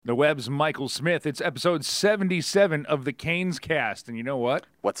the web's Michael Smith. It's episode 77 of the Canes Cast. And you know what?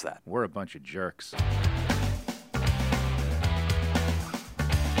 What's that? We're a bunch of jerks.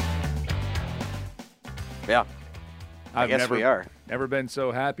 Yeah. I guess we are. Never been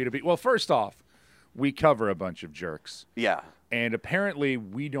so happy to be. Well, first off, we cover a bunch of jerks. Yeah. And apparently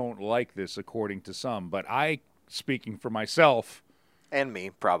we don't like this, according to some. But I, speaking for myself. And me,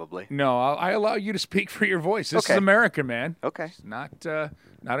 probably. No, I allow you to speak for your voice. This Okay. is America, man. Okay. It's not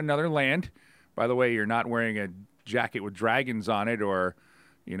another land. By the way, you're not wearing a jacket with dragons on it or,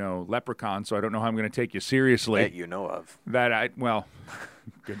 leprechaun, so I don't know how I'm going to take you seriously. That you know of.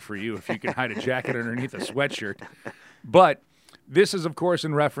 Good for you if you can hide a jacket underneath a sweatshirt. But this is, of course,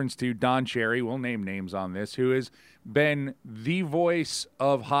 in reference to Don Cherry. We'll name names on this, who has been the voice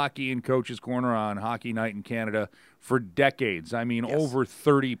of hockey in Coach's Corner on Hockey Night in Canada for decades. I mean, over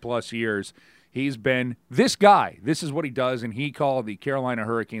 30-plus years. He's been this guy. This is what he does, and he called the Carolina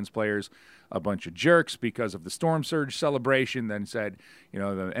Hurricanes players a bunch of jerks because of the storm surge celebration, then said, the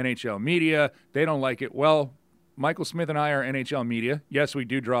NHL media, they don't like it. Well, Michael Smith and I are NHL media. Yes, we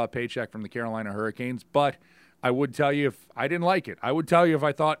do draw a paycheck from the Carolina Hurricanes, but I would tell you if I didn't like it. I would tell you if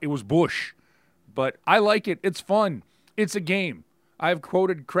I thought it was Bush. But I like it. It's fun. It's a game. I've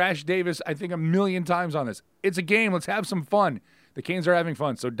quoted Crash Davis, I think, 1,000,000 times on this. It's a game. Let's have some fun. The Canes are having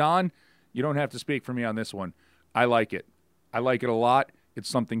fun. So, Don, you don't have to speak for me on this one. I like it. I like it a lot. It's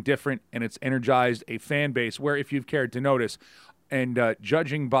something different, and it's energized a fan base where, if you've cared to notice, and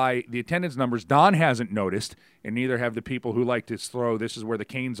judging by the attendance numbers, Don hasn't noticed, and neither have the people who like to throw this is where the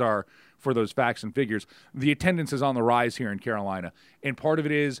Canes are for those facts and figures. The attendance is on the rise here in Carolina, and part of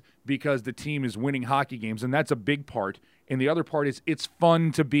it is because the team is winning hockey games, and that's a big part. And the other part is it's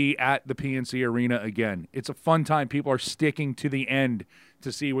fun to be at the PNC Arena again. It's a fun time. People are sticking to the end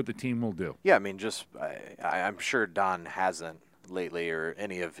to see what the team will do. Yeah, I mean, I'm sure Don hasn't lately, or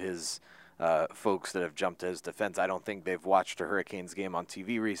any of his folks that have jumped to his defense. I don't think they've watched a Hurricanes game on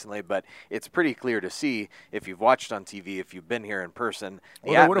TV recently, but it's pretty clear to see if you've watched on TV, if you've been here in person.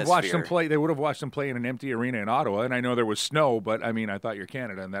 They would have watched them play. They would have watched them play in an empty arena in Ottawa, and I know there was snow, but I mean, I thought you're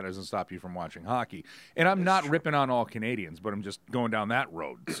Canada, and that doesn't stop you from watching hockey. And I'm not ripping on all Canadians, but I'm just going down that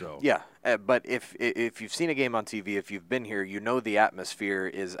road. So yeah, but if you've seen a game on TV, if you've been here, the atmosphere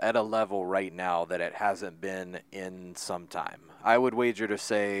is at a level right now that it hasn't been in some time. I would wager to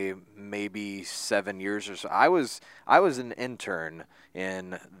say maybe 7 years or so. I was an intern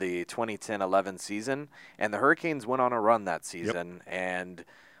in the 2010-11 season, and the Hurricanes went on a run that season and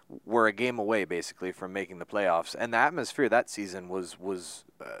were a game away basically from making the playoffs. And the atmosphere that season was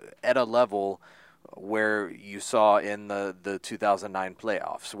at a level where you saw in the 2009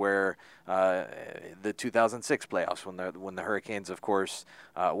 playoffs, where the 2006 playoffs when the Hurricanes, of course,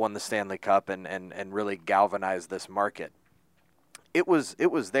 won the Stanley Cup and really galvanized this market. It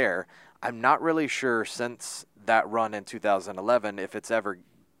was there. I'm not really sure since that run in 2011 if it's ever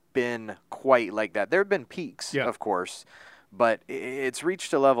been quite like that. There have been peaks, of course, but it's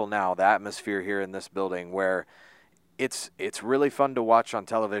reached a level now, the atmosphere here in this building, where it's really fun to watch on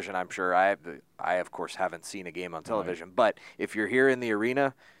television. I'm sure I of course haven't seen a game on television, but if you're here in the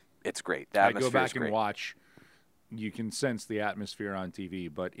arena, it's great. The atmosphere I go back is great. and watch. You can sense the atmosphere on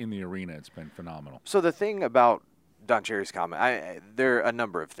TV, but in the arena, it's been phenomenal. So the thing about Don Cherry's comment, there are a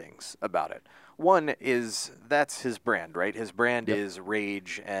number of things about it. One is that's his brand, right? His brand is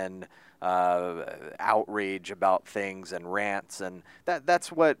rage and outrage about things and rants, and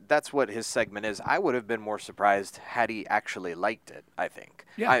that's what his segment is. I would have been more surprised had he actually liked it. I think.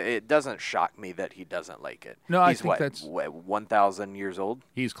 Yeah. It doesn't shock me that he doesn't like it. No, he's I think that's 1,000 years old.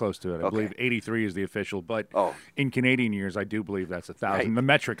 He's close to it. I believe 83 is the official, but in Canadian years, I do believe that's 1,000. Right. The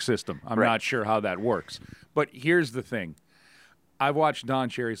metric system. I'm not sure how that works, but here's the thing: I've watched Don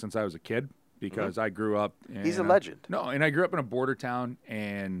Cherry since I was a kid. Because I grew up. He's a legend. And I grew up in a border town,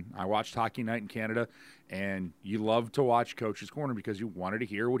 and I watched Hockey Night in Canada, and you loved to watch Coach's Corner because you wanted to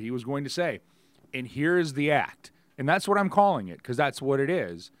hear what he was going to say. And here is the act, and that's what I'm calling it because that's what it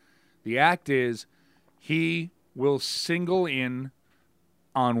is. The act is he will single in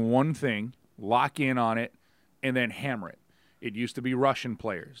on one thing, lock in on it, and then hammer it. It used to be Russian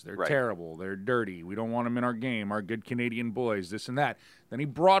players. They're terrible. They're dirty. We don't want them in our game. Our good Canadian boys, this and that. Then he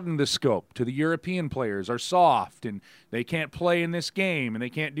broadened the scope to the European players are soft, and they can't play in this game, and they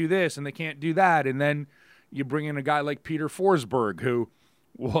can't do this, and they can't do that. And then you bring in a guy like Peter Forsberg, who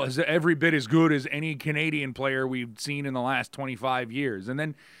was every bit as good as any Canadian player we've seen in the last 25 years. And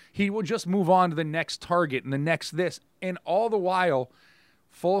then he will just move on to the next target and the next this. And all the while,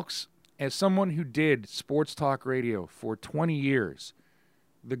 folks, as someone who did sports talk radio for 20 years,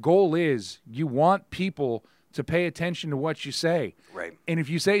 the goal is you want people to pay attention to what you say. Right. And if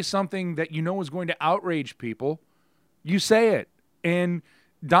you say something that you know is going to outrage people, you say it. And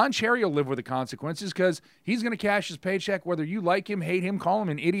Don Cherry will live with the consequences because he's going to cash his paycheck whether you like him, hate him, call him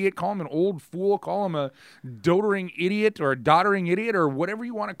an idiot, call him an old fool, call him a doddering idiot or a doddering idiot or whatever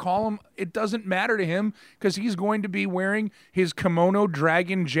you want to call him. It doesn't matter to him because he's going to be wearing his kimono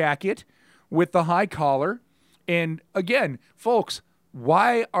dragon jacket with the high collar. And again, folks,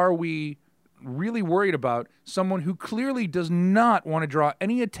 why are we really worried about someone who clearly does not want to draw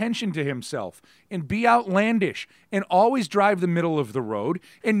any attention to himself and be outlandish and always drive the middle of the road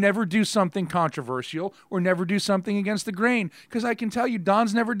and never do something controversial or never do something against the grain? Because I can tell you,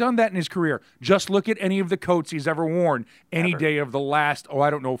 Don's never done that in his career. Just look at any of the coats he's ever worn any day of the last,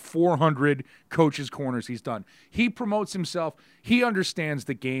 400 coaches' corners he's done. He promotes himself. He understands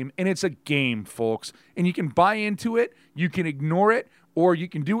the game, and it's a game, folks. And you can buy into it. You can ignore it. Or you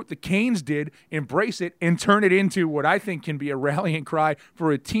can do what the Canes did, embrace it, and turn it into what I think can be a rallying cry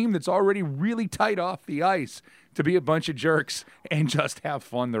for a team that's already really tight off the ice to be a bunch of jerks and just have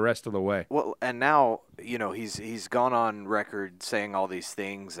fun the rest of the way. Well, and now, he's gone on record saying all these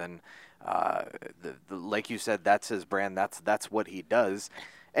things, and like you said, that's his brand. That's what he does.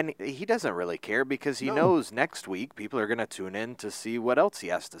 And he doesn't really care because he knows next week people are going to tune in to see what else he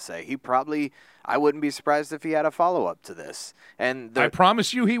has to say. I wouldn't be surprised if he had a follow-up to this. And I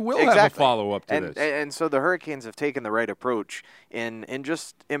promise you he will have a follow-up to this. And so the Hurricanes have taken the right approach in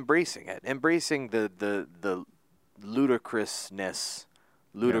just embracing it, embracing the ludicrousness.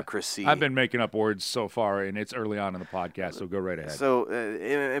 Ludicrousy. I've been making up words so far, and it's early on in the podcast, so go right ahead. So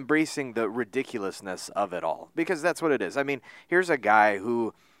embracing the ridiculousness of it all, because that's what it is. I mean, here's a guy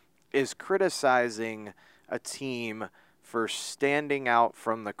who is criticizing a team for standing out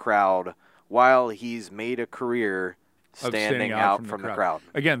from the crowd while he's made a career standing out from the crowd.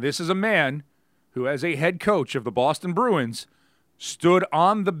 Again, this is a man who, as a head coach of the Boston Bruins, stood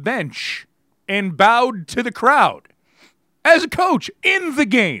on the bench and bowed to the crowd. As a coach, in the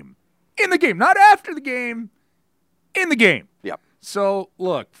game, not after the game, in the game. Yep. So,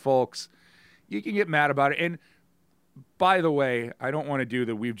 look, folks, you can get mad about it. And, by the way, I don't want to do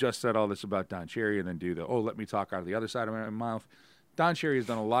the we've just said all this about Don Cherry and then do the, let me talk out of the other side of my mouth. Don Cherry has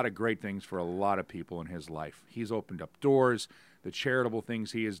done a lot of great things for a lot of people in his life. He's opened up doors. The charitable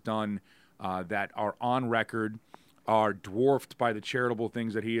things he has done that are on record are dwarfed by the charitable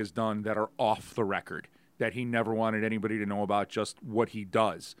things that he has done that are off the record, that he never wanted anybody to know about, just what he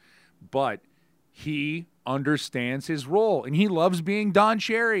does. But he understands his role, and he loves being Don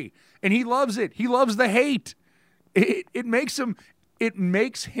Cherry, and he loves it. He loves the hate. It makes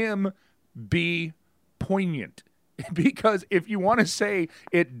him be poignant, because if you want to say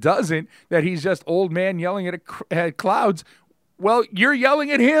it doesn't, that he's just old man yelling at clouds, well, you're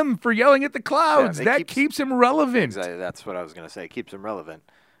yelling at him for yelling at the clouds. Yeah, that keeps him relevant. Exactly. That's what I was going to say. It keeps him relevant,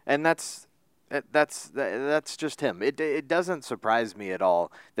 and that's just him. It doesn't surprise me at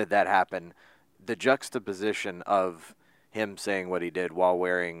all that happened. The juxtaposition of him saying what he did while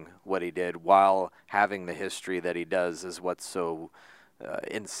wearing what he did while having the history that he does is what's so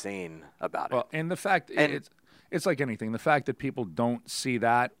insane about it. Well, and the fact it's like anything. The fact that people don't see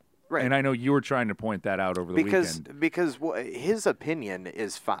that, right. And I know you were trying to point that out over the weekend. Because his opinion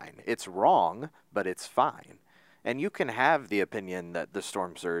is fine. It's wrong, but it's fine. And you can have the opinion that the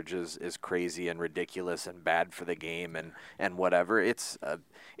storm surge is crazy and ridiculous and bad for the game and whatever. It's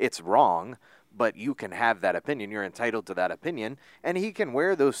wrong, but you can have that opinion. You're entitled to that opinion. And he can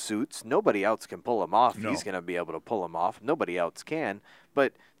wear those suits. Nobody else can pull them off. No. He's going to be able to pull them off. Nobody else can.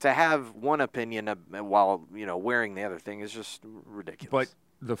 But to have one opinion while wearing the other thing is just ridiculous.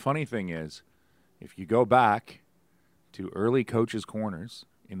 But the funny thing is, if you go back to early Coach's Corners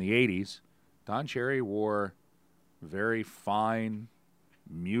in the 80s, Don Cherry wore very fine,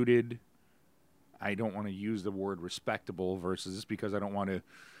 muted. I don't want to use the word respectable versus because I don't want to,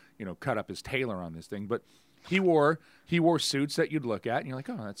 cut up his tailor on this thing. But he wore suits that you'd look at and you're like,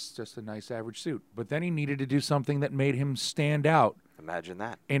 oh, that's just a nice average suit. But then he needed to do something that made him stand out. Imagine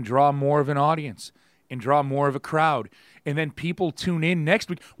that. And draw more of an audience and draw more of a crowd. And then people tune in next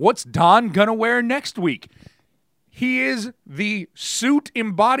week. What's Don gonna wear next week? He is the suit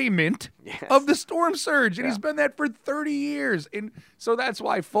embodiment of the storm surge, and he's been that for 30 years. And so that's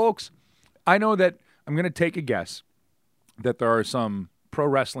why, folks, I know that I'm going to take a guess that there are some pro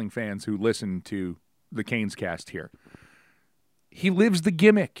wrestling fans who listen to the Canes cast here. He lives the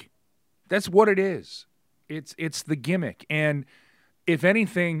gimmick. That's what it is. It's the gimmick. And if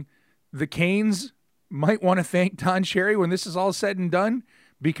anything, the Canes might want to thank Don Cherry when this is all said and done,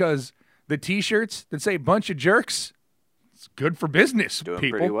 because the T-shirts that say "bunch of jerks," it's good for business, doing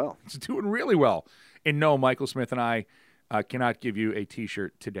people. Pretty well. It's doing really well. And no, Michael Smith and I cannot give you a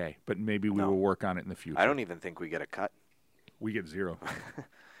T-shirt today, but maybe we will work on it in the future. I don't even think we get a cut. We get 0.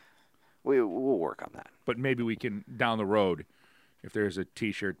 We'll work on that. But maybe we can, down the road, if there's a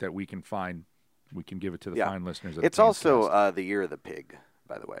T-shirt that we can find, we can give it to the fine listeners of the It's also the year of the pig,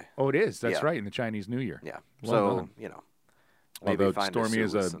 by the way. Oh, it is. That's right, in the Chinese New Year. Yeah. Well so, done. maybe Although find Stormy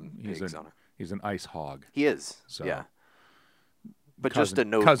is on it. he's an ice hog. He is. So, yeah. But just a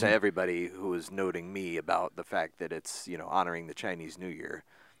note to everybody who is noting me about the fact that it's, honoring the Chinese New Year,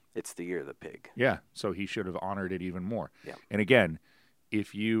 it's the year of the pig. Yeah, so he should have honored it even more. Yeah. And again,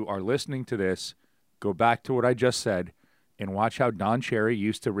 if you are listening to this, go back to what I just said and watch how Don Cherry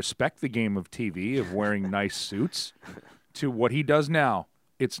used to respect the game of TV, of wearing nice suits, to what he does now.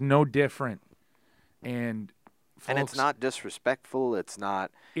 It's no different. And folks, it's not disrespectful. It's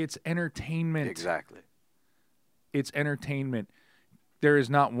not. It's entertainment. Exactly. It's entertainment. There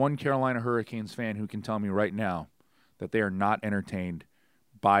is not one Carolina Hurricanes fan who can tell me right now that they are not entertained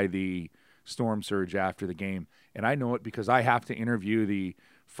by the storm surge after the game. And I know it because I have to interview the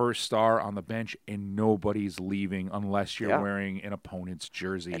first star on the bench, and nobody's leaving unless you're wearing an opponent's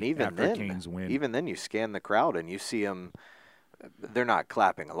jersey and even after then, Canes win. Even then, you scan the crowd and you see them. They're not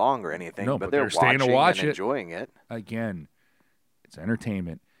clapping along or anything, no, but they're watching staying to watch and it. enjoying it. Again, it's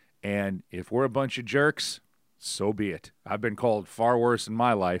entertainment. And if we're a bunch of jerks, so be it. I've been called far worse in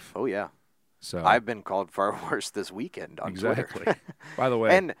my life. Oh, yeah. So I've been called far worse this weekend on Twitter. By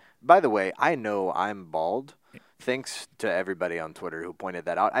the way, I know I'm bald. Thanks to everybody on Twitter who pointed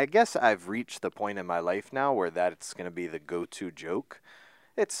that out. I guess I've reached the point in my life now where that's going to be the go-to joke.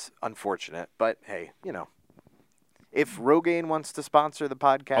 It's unfortunate, but hey, if Rogaine wants to sponsor the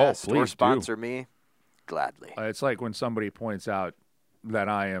podcast or sponsor me, gladly. It's like when somebody points out that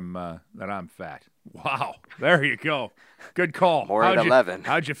I'm fat. Wow, there you go. Good call. More at 11.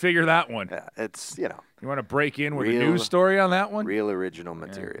 How'd you figure that one? Yeah, it's You want to break in with a news story on that one? Real original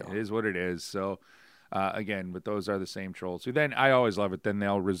material. Yeah, it is what it is. So, again, but those are the same trolls who then, I always love it, then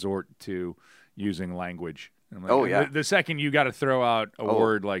they'll resort to using language. I'm like, oh, yeah. The second you got to throw out a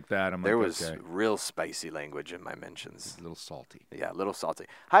word like that, I'm there like, was real spicy language in my mentions. A little salty. Yeah, a little salty.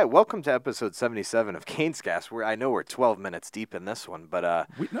 Hi, welcome to episode 77 of Canescast. I know we're 12 minutes deep in this one, but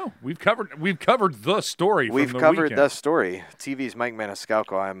we've covered the story. We've covered the story. TV's Mike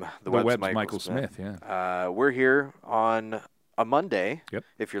Maniscalco. I'm the web's Michael Smith. Yeah. We're here on a Monday. Yep.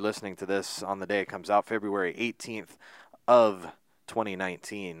 If you're listening to this on the day it comes out, February 18th of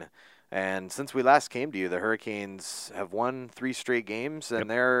 2019. And since we last came to you, the Hurricanes have won 3 straight games, and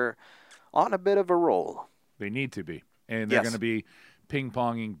they're on a bit of a roll. They need to be. And they're going to be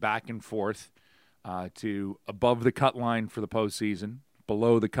ping-ponging back and forth to above the cut line for the postseason,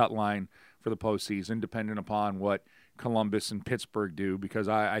 below the cut line for the postseason, depending upon what Columbus and Pittsburgh do, because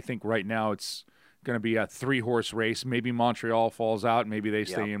I think right now it's going to be a 3-horse race. Maybe Montreal falls out. Maybe they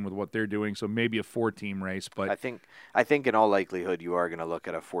stay in with what they're doing. So maybe a 4-team race. But I think in all likelihood you are going to look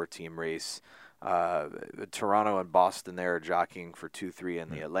at a 4-team race. Toronto and Boston there are jockeying for 2-3 in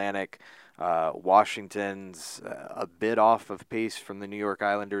the Atlantic. Washington's a bit off of pace from the New York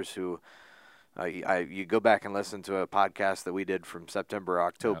Islanders, who you go back and listen to a podcast that we did from September,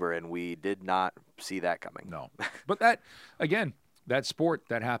 October, and we did not see that coming. No. But that, again, that sport,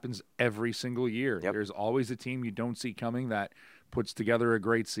 that happens every single year. Yep. There's always a team you don't see coming that puts together a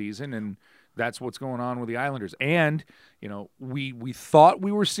great season, and that's what's going on with the Islanders. And, we thought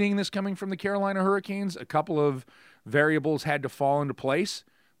we were seeing this coming from the Carolina Hurricanes. A couple of variables had to fall into place,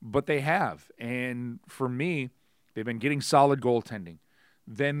 but they have. And for me, they've been getting solid goaltending.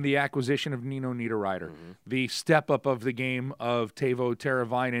 Then the acquisition of Nino Niederreiter, the step-up of the game of Teuvo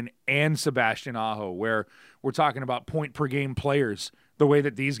Teravainen and Sebastian Aho, where we're talking about point-per-game players, the way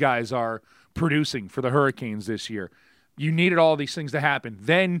that these guys are producing for the Hurricanes this year. You needed all these things to happen.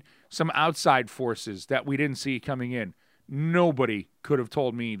 Then some outside forces that we didn't see coming in. Nobody could have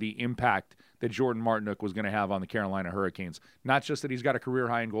told me the impact that Jordan Martinook was going to have on the Carolina Hurricanes. Not just that he's got a career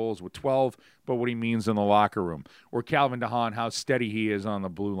high in goals with 12, but what he means in the locker room. Or Calvin DeHaan, how steady he is on the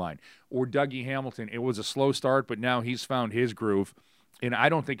blue line. Or Dougie Hamilton. It was a slow start, but now he's found his groove. And I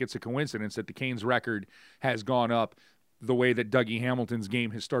don't think it's a coincidence that the Canes' record has gone up the way that Dougie Hamilton's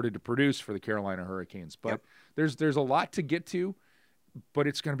game has started to produce for the Carolina Hurricanes. But there's a lot to get to, but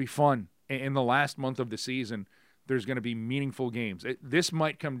it's going to be fun. In the last month of the season, there's going to be meaningful games. This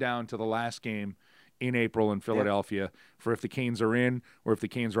might come down to the last game in April in Philadelphia for if the Canes are in or if the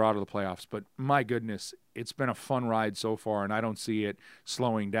Canes are out of the playoffs. But my goodness, it's been a fun ride so far, and I don't see it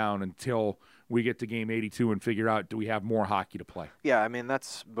slowing down until we get to game 82 and figure out, do we have more hockey to play? Yeah, I mean,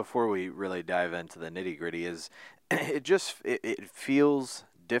 that's before we really dive into the nitty-gritty is it feels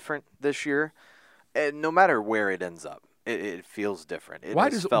different this year. And no matter where it ends up, it feels different. It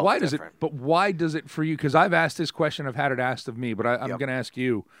has felt different. But why does it for you? Because I've asked this question, I've had it asked of me, but I'm Yep. going to ask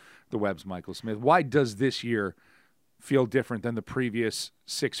you, the Web's Michael Smith. Why does this year feel different than the previous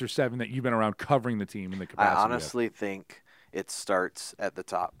 6 or 7 that you've been around covering the team in the capacity? I honestly think it starts at the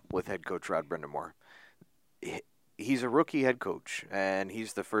top with head coach Rod Brindamore. He's a rookie head coach, and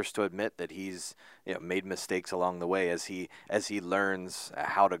he's the first to admit that he's made mistakes along the way as he learns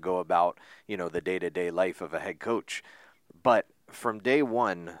how to go about the day-to-day life of a head coach. But from day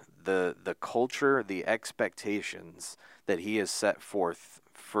one, the culture, the expectations that he has set forth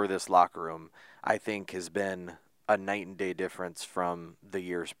for this locker room, I think has been a night and day difference from the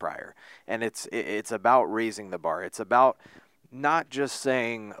years prior. And it's about raising the bar. It's about not just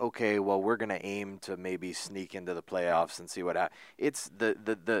saying, okay, well, we're going to aim to maybe sneak into the playoffs and see what happens. It's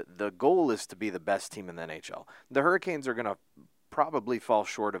the goal is to be the best team in the NHL. The Hurricanes are going to probably fall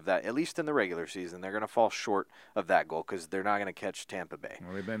short of that, at least in the regular season. They're going to fall short of that goal because they're not going to catch Tampa Bay.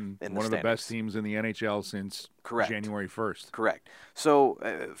 Well, they've been in one of the best teams in the NHL since January 1st. Correct.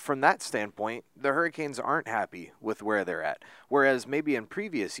 So from that standpoint, the Hurricanes aren't happy with where they're at. Whereas maybe in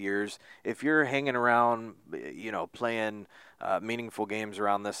previous years, if you're hanging around, playing meaningful games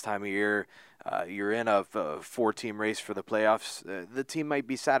around this time of year, you're in a 4-team race for the playoffs, the team might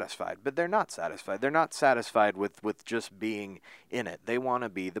be satisfied, but they're not satisfied. They're not satisfied with just being in it. They want to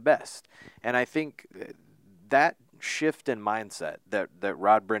be the best. And I think that shift in mindset that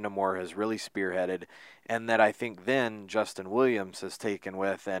Rod Brindamore has really spearheaded, and that I think then Justin Williams has taken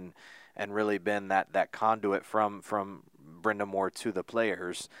with and really been that conduit from Brindamore to the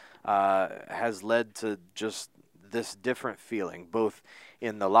players, has led to just this different feeling, both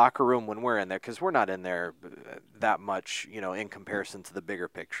in the locker room when we're in there, because we're not in there that much, in comparison to the bigger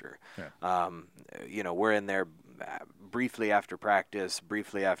picture. Yeah. We're in there briefly after practice,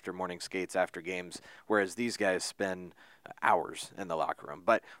 briefly after morning skates, after games, whereas these guys spend hours in the locker room.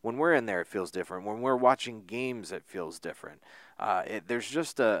 But when we're in there, it feels different. When we're watching games, it feels different. There's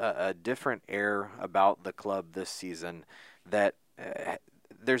just a different air about the club this season that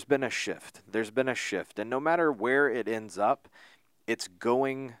there's been a shift. And no matter where it ends up, it's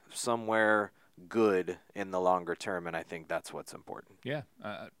going somewhere good in the longer term, and I think that's what's important. Yeah,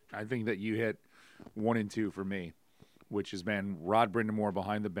 I think that you hit 1 and 2 for me, which has been Rod Brindamore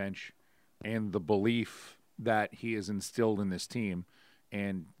behind the bench and the belief that he has instilled in this team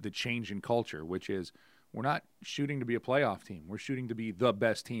and the change in culture, which is we're not shooting to be a playoff team. We're shooting to be the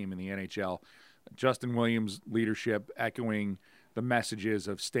best team in the NHL. Justin Williams' leadership echoing the messages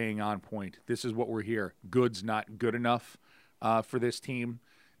of staying on point. This is what we're here. Good's not good enough for this team.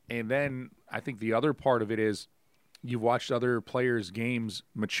 And then I think the other part of it is you've watched other players' games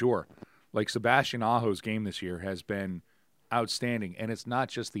mature. Like Sebastian Aho's game this year has been outstanding. And it's not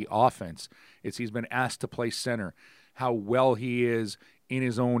just the offense. He's been asked to play center, how well he is in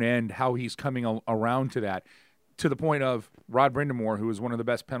his own end, how he's coming around to that, to the point of Rod Brindamore, who is one of the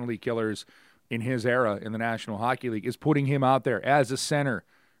best penalty killers in his era in the National Hockey League, is putting him out there as a center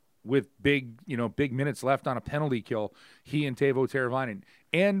with big minutes left on a penalty kill, he and Teuvo Teravainen.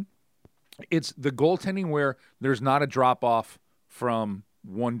 And it's the goaltending where there's not a drop-off from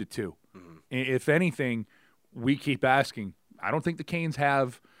 1 to 2. Mm-hmm. If anything, we keep asking. I don't think the Canes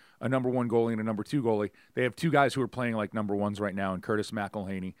have a number 1 goalie and a number 2 goalie. They have 2 guys who are playing like number 1s right now in Curtis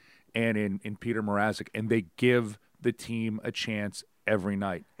McElhaney and in Peter Mrazek, and they give the team a chance every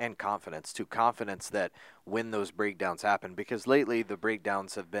night. And confidence, too. Confidence that when those breakdowns happen, because lately the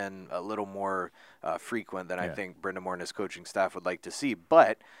breakdowns have been a little more frequent than I think Brindamore and his coaching staff would like to see.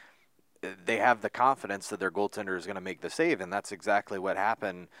 But they have the confidence that their goaltender is going to make the save, and that's exactly what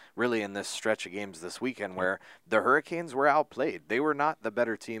happened really in this stretch of games this weekend where the Hurricanes were outplayed. They were not the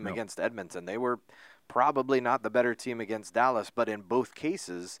better team against Edmonton. They were probably not the better team against Dallas, but in both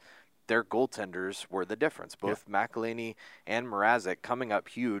cases – their goaltenders were the difference. Both McElhaney and Mrazek coming up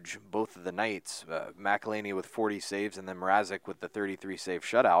huge both of the nights. McElhaney with 40 saves and then Mrazek with the 33-save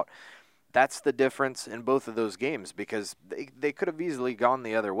shutout. That's the difference in both of those games because they could have easily gone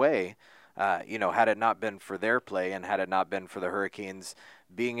the other way, had it not been for their play and had it not been for the Hurricanes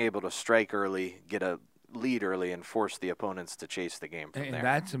being able to strike early, get a lead early, and force the opponents to chase the game from there. And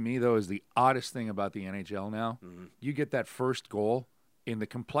that, to me, though, is the oddest thing about the NHL now. Mm-hmm. You get that first goal, and the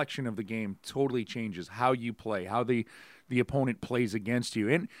complexion of the game totally changes how you play, how the opponent plays against you.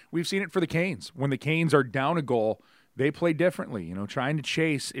 And we've seen it for the Canes. When the Canes are down a goal, they play differently. Trying to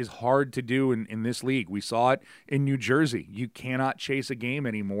chase is hard to do in this league. We saw it in New Jersey. You cannot chase a game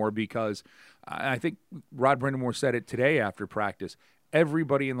anymore because I think Rod Brindamore said it today after practice.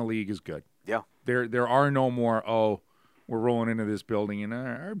 Everybody in the league is good. Yeah. There are no more, we're rolling into this building and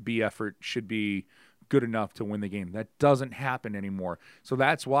our B effort should be good enough to win the game. That doesn't happen anymore. So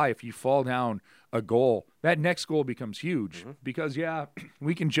that's why if you fall down a goal, that next goal becomes huge because, yeah,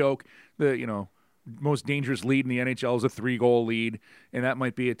 we can joke the, most dangerous lead in the NHL is a 3-goal lead, and that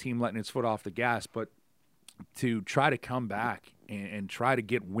might be a team letting its foot off the gas. But to try to come back and try to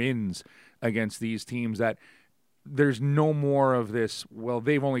get wins against these teams that there's no more of this, well,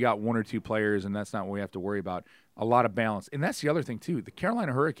 they've only got 1 or 2 players, and that's not what we have to worry about. A lot of balance. And that's the other thing, too. The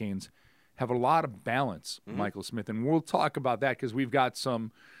Carolina Hurricanes have a lot of balance, Michael Smith. And we'll talk about that because we've got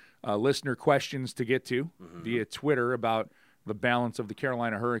some listener questions to get to via Twitter about the balance of the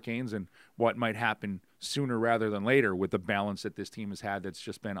Carolina Hurricanes and what might happen sooner rather than later with the balance that this team has had that's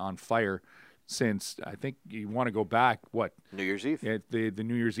just been on fire since, I think you want to go back, New Year's Eve. Yeah, the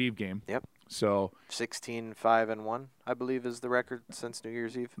New Year's Eve game. Yep. So 16-5-1, I believe, is the record since New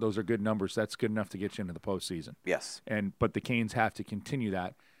Year's Eve. Those are good numbers. That's good enough to get you into the postseason. Yes. But the Canes have to continue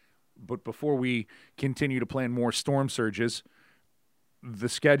that. But before we continue to plan more storm surges, the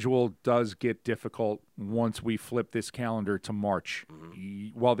schedule does get difficult once we flip this calendar to March.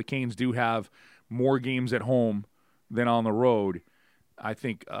 While the Canes do have more games at home than on the road, I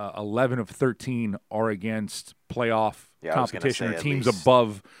think 11 of 13 are against playoff competition or teams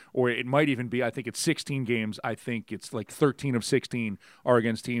above, or it might even be, I think it's 16 games. I think it's like 13 of 16 are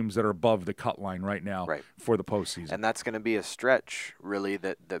against teams that are above the cut line right now for the postseason. And that's going to be a stretch, really,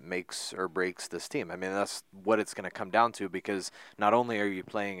 that makes or breaks this team. I mean, that's what it's going to come down to, because not only are you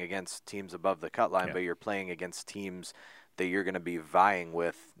playing against teams above the cut line, but you're playing against teams that you're going to be vying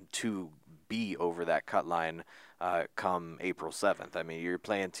with to be over that cut line come April 7th. I mean, you're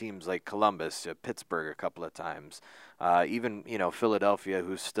playing teams like Columbus, Pittsburgh a couple of times, even, Philadelphia,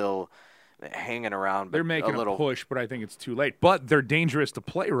 who's still hanging around. They're making a push, but I think it's too late. But they're dangerous to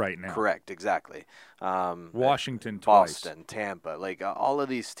play right now. Correct, exactly. Washington twice. Boston, Tampa, like all of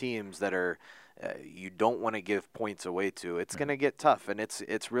these teams that are you don't want to give points away to. It's going to get tough, and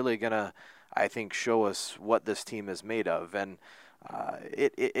it's really going to, I think, show us what this team is made of. And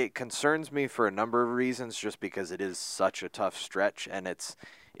it concerns me for a number of reasons, just because it is such a tough stretch, and it's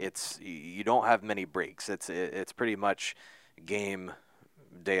you don't have many breaks. It's pretty much game,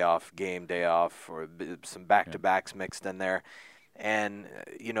 day off, or some back-to-backs mixed in there. And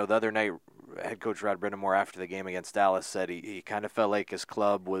the other night, head coach Rod Brindamore, after the game against Dallas, said he kind of felt like his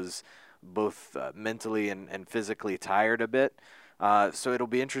club was both mentally and physically tired a bit. So it'll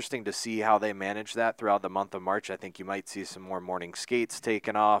be interesting to see how they manage that throughout the month of March. I think you might see some more morning skates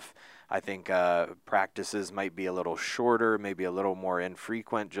taken off. I think practices might be a little shorter, maybe a little more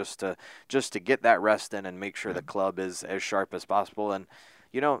infrequent, just to get that rest in and make sure the club is as sharp as possible. And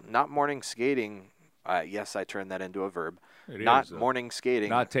not morning skating. Yes, I turned that into a verb. Morning skating.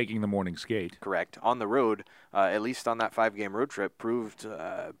 Not taking the morning skate. Correct. On the road, at least on that 5-game road trip, proved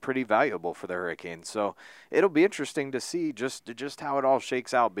pretty valuable for the Hurricanes. So it'll be interesting to see just how it all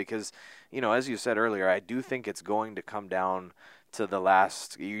shakes out, because, as you said earlier, I do think it's going to come down to the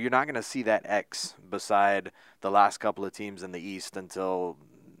last. You're not going to see that X beside the last couple of teams in the East until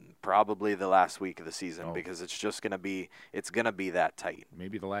probably the last week of the season, because it's just going to be that tight.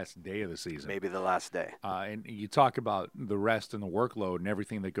 Maybe the last day of the season. Maybe the last day. And you talk about the rest and the workload and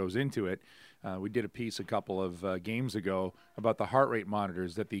everything that goes into it. We did a piece a couple of games ago about the heart rate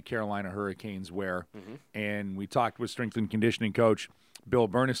monitors that the Carolina Hurricanes wear, and we talked with strength and conditioning coach Bill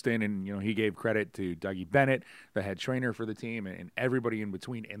Berniston, and he gave credit to Dougie Bennett, the head trainer for the team, and everybody in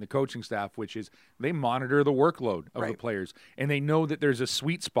between, and the coaching staff, which is they monitor the workload of the players, and they know that there's a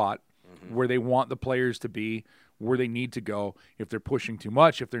sweet spot where they want the players to be, where they need to go, if they're pushing too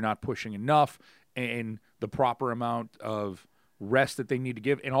much, if they're not pushing enough, and the proper amount of rest that they need to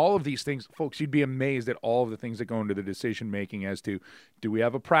give. And all of these things, folks, you'd be amazed at all of the things that go into the decision-making as to, do we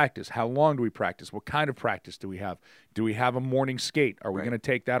have a practice? How long do we practice? What kind of practice do we have? Do we have a morning skate? Are we going to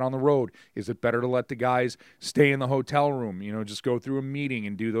take that on the road? Is it better to let the guys stay in the hotel room, just go through a meeting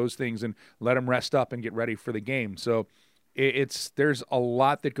and do those things and let them rest up and get ready for the game? So there's a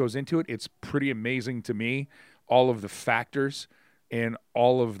lot that goes into it. It's pretty amazing to me, all of the factors and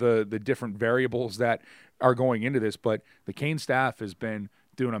all of the different variables that are going into this. But the Cane staff has been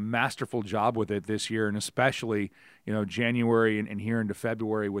doing a masterful job with it this year, and especially, January and here into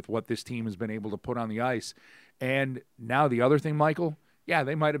February with what this team has been able to put on the ice. And now the other thing, Michael,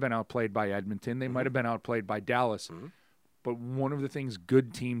 they might have been outplayed by Edmonton. They might have been outplayed by Dallas. But one of the things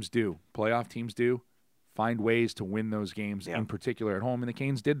good teams do, playoff teams do, find ways to win those games, in particular at home, and the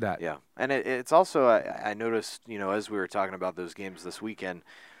Canes did that. Yeah, and it's also, I noticed, as we were talking about those games this weekend,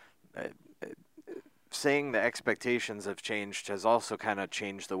 saying the expectations have changed has also kind of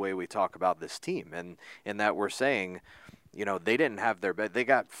changed the way we talk about this team, and in that we're saying, they didn't have their best. They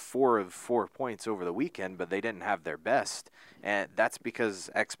got 4 of 4 points over the weekend, but they didn't have their best. And that's because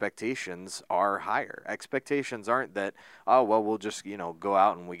expectations are higher. Expectations aren't that, oh, well, we'll just, go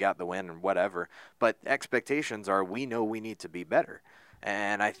out and we got the win or whatever. But expectations are, we know we need to be better.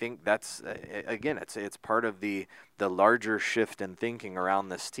 And I think that's, again, it's part of the larger shift in thinking around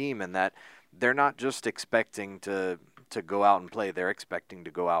this team, and that they're not just expecting to go out and play. They're expecting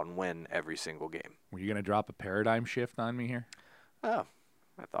to go out and win every single game. Were you going to drop a paradigm shift on me here? Oh,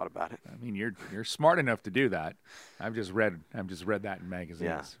 I thought about it. I mean, you're smart enough to do that. I've just read that in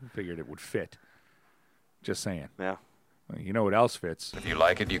magazines. Yeah. Figured it would fit. Just saying. Yeah. Well, you know what else fits? If you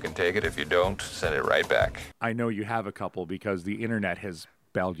like it, you can take it. If you don't, send it right back. I know you have a couple because the internet has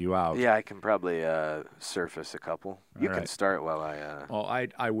bailed you out. Yeah, I can probably surface a couple. You can start while I... Well,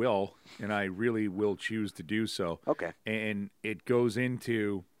 I will, and I really will choose to do so. Okay. And it goes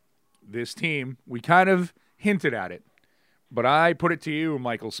into this team. We kind of hinted at it, but I put it to you,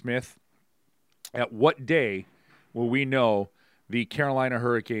 Michael Smith. At what day will we know the Carolina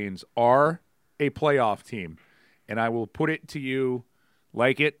Hurricanes are a playoff team? And I will put it to you,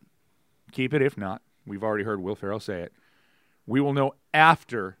 like it, keep it if not. We've already heard Will Ferrell say it. We will know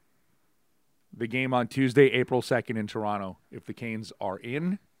after the game on Tuesday, April 2nd in Toronto, if the Canes are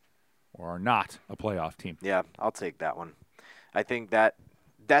in or are not a playoff team. Yeah, I'll take that one. I think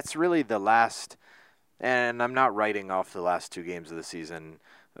that's really the last, and I'm not writing off the last 2 games of the season,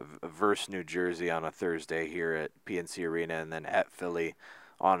 versus New Jersey on a Thursday here at PNC Arena and then at Philly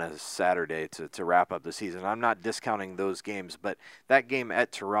on a Saturday to wrap up the season. I'm not discounting those games, but that game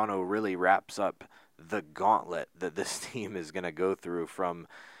at Toronto really wraps up the gauntlet that this team is going to go through from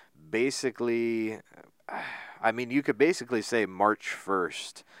basically, I mean, you could basically say March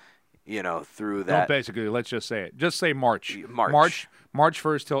 1st, through that. Don't basically, let's just say it. Just say March. March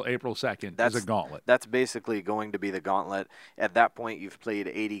 1st till April 2nd is a gauntlet. That's basically going to be the gauntlet. At that point, you've played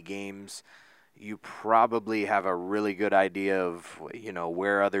 80 games. You probably have a really good idea of,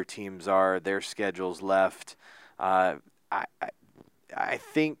 where other teams are, their schedules left. I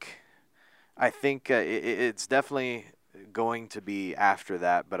think it's definitely going to be after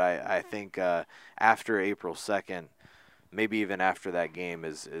that, but I think after April 2nd, maybe even after that game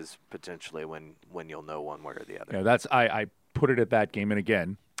is potentially when you'll know one way or the other. Yeah, that's I put it at that game, and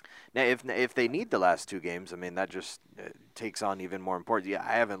again. Now, if they need the last 2 games, I mean, that just takes on even more importance. Yeah,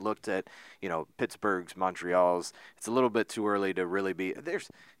 I haven't looked at, Pittsburgh's, Montreal's. It's a little bit too early to really be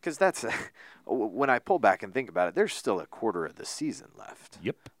 – because that's when I pull back and think about it, there's still a quarter of the season left.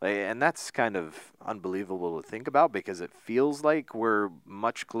 Yep. And that's kind of unbelievable to think about because it feels like we're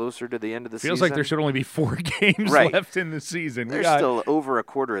much closer to the end of the season. Feels like there should only be 4 games left in the season. There's still over a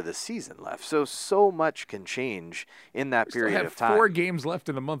quarter of the season left. So much can change in that period of time. 4 games left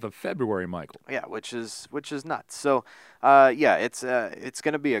in the month of February, Michael. Yeah, which is nuts. So, it's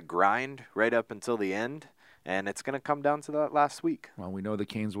going to be a grind right up until the end, and it's going to come down to that last week. Well, we know the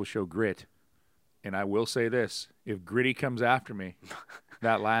Canes will show grit, and I will say this: if Gritty comes after me,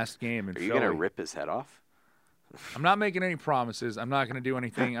 that last game in Philly, are you going to rip his head off? I'm not making any promises. I'm not going to do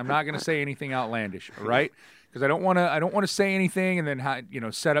anything. I'm not going to say anything outlandish. All right. Because I don't want to say anything and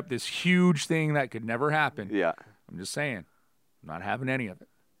then set up this huge thing that could never happen. Yeah. I'm just saying, I'm not having any of it.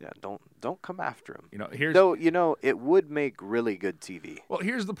 Yeah, don't come after him. It would make really good TV. Well,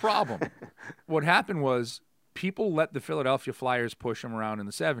 here's the problem. What happened was people let the Philadelphia Flyers push them around in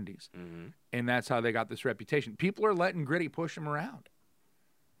the 70s, and that's how they got this reputation. People are letting Gritty push them around.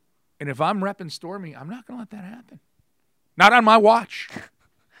 And if I'm repping Stormy, I'm not going to let that happen. Not on my watch.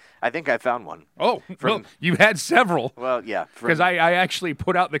 I think I found one. Oh, well, you had several. Well, yeah. Because I actually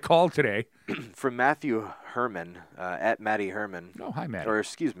put out the call today. From Matthew Herman, at Matty Herman. Oh, hi, Matty. Or,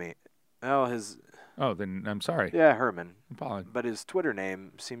 excuse me. Oh, then I'm sorry. Yeah, Herman. Apologies. But his Twitter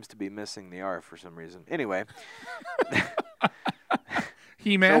name seems to be missing the R for some reason. Anyway.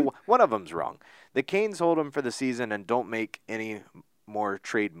 He-Man? So one of them's wrong. The Canes hold him for the season and don't make any more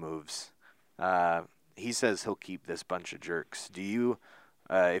trade moves. He says he'll keep this bunch of jerks. Do you...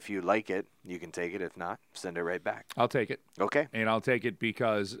 if you like it, you can take it. If not, send it right back. I'll take it. Okay. And I'll take it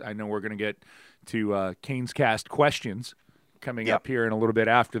because I know we're going to get to Canes Cast questions coming up here in a little bit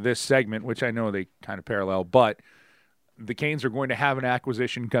after this segment, which I know they kind of parallel. But the Canes are going to have an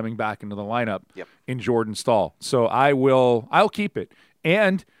acquisition coming back into the lineup in Jordan Staal. So I'll keep it.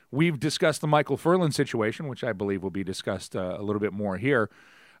 And we've discussed the Michael Ferland situation, which I believe will be discussed a little bit more here.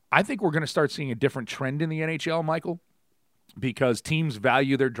 I think we're going to start seeing a different trend in the NHL, Michael, because teams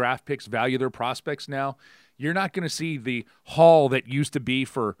value their draft picks, value their prospects now. you're not going to see the haul that used to be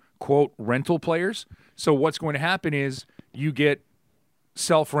for, quote, rental players. So what's going to happen is you get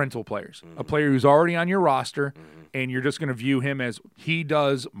self-rental players, a player who's already on your roster, and you're just going to view him as he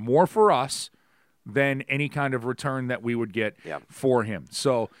does more for us than any kind of return that we would get for him.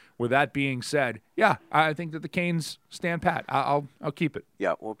 So with that being said, yeah, I think that the Canes stand pat. I'll keep it.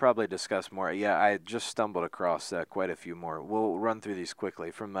 Yeah, we'll probably discuss more. Yeah, I just stumbled across quite a few more. We'll run through these quickly.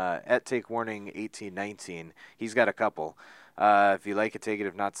 From at Take Warning 1819, he's got a couple. If you like it, take it.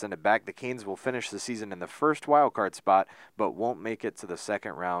 If not, send it back. The Canes will finish the season in the first wild card spot, but won't make it to the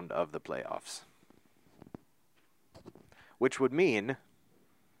second round of the playoffs. Which would mean,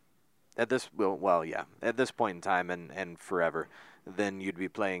 at this point in time and forever, then you'd be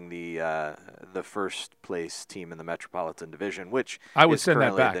playing the first place team in the Metropolitan Division, which I would is send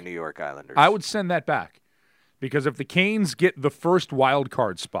that currently back. the New York Islanders. I would send that back because if the Canes get the first wild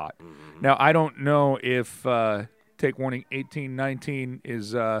card spot, now I don't know if Take Warning 1819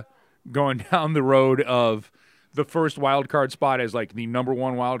 is going down the road of the first wild card spot as like the number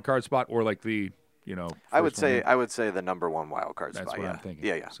one wild card spot or like the I would first say the number one wild card that's spot. what Yeah. I'm thinking.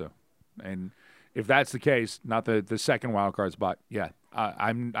 Yeah. So, and if that's the case, not the second wild card spot,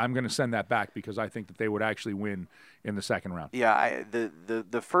 I'm going to send that back because I think that they would actually win in the second round. Yeah,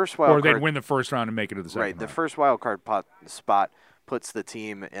 the first wild Or card, they'd win the first round and make it to the second right. round. The first wild card spot puts the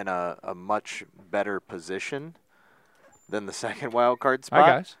team in a much better position than the second wild card spot. Hi,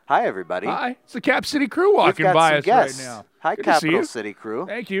 guys. Hi, everybody. Hi, it's the Cap City crew We've walking got by some us guests. right now. Hi, Good to see Capital you. City crew.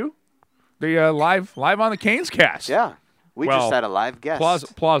 Thank you. The live on the Canes cast. Yeah, we Well, just had a live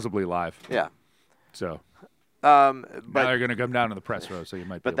guest. Plausibly live. Yeah. So now they're But going to come down to the press row, so you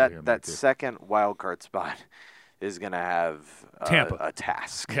might be able to hear them that too. second wild card spot is going to have Tampa. a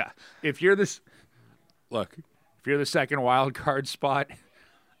task. Yeah. If you're the second wild card spot,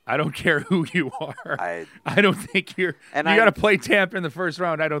 I don't care who you are. I don't think you got to play Tampa in the first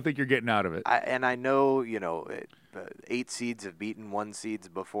round. I don't think you're getting out of it. I know, 8 seeds have beaten 1 seeds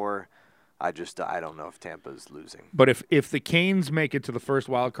before. I don't know if Tampa's losing. But if the Canes make it to the first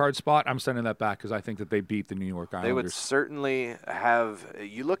wild card spot, I'm sending that back because I think that they beat the New York Islanders. They would certainly have.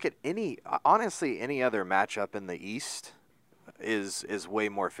 You look at any other matchup in the East is way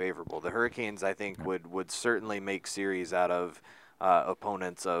more favorable. The Hurricanes, I think, would certainly make series out of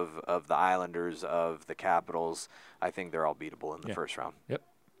opponents of the Islanders, of the Capitals. I think they're all beatable in the first round. Yep,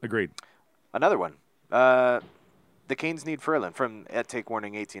 agreed. Another one. The Canes need Ferland from at Take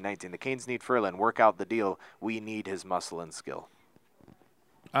Warning 1819. The Canes need Ferland. Work out the deal. We need his muscle and skill.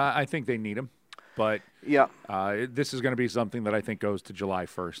 I think they need him, but yeah, this is going to be something that I think goes to July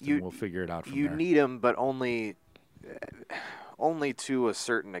 1st, and we'll figure it out from there. You need him, but only to a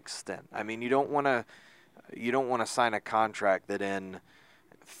certain extent. I mean, you don't want to sign a contract that in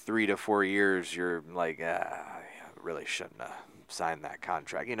 3 to 4 years you're like, I really shouldn't have signed that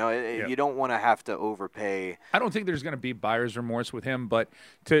contract. You don't want to have to overpay. I don't think there's going to be buyer's remorse with him, but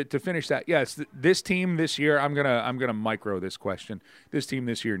to finish that, yes, this team this year, I'm gonna micro this question. This team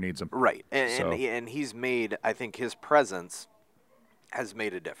this year needs him. Right, and he's made. I think his presence has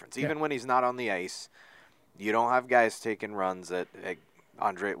made a difference. Even when he's not on the ice, you don't have guys taking runs at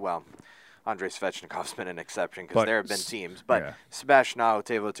Andre. Well, Andrei Svechnikov's been an exception because there have been teams, but Sebastian Aho,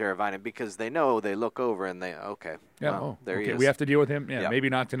 Teuvo Teravainen, because they know, they look over and they there he is. We have to deal with him. Yeah, maybe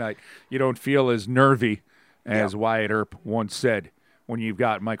not tonight. You don't feel as nervy as Wyatt Earp once said when you've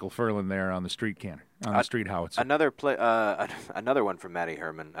got Michael Ferland there on the street street howitzer. Another one from Matty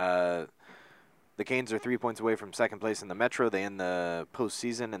Herman. The Canes are 3 points away from second place in the Metro. They end the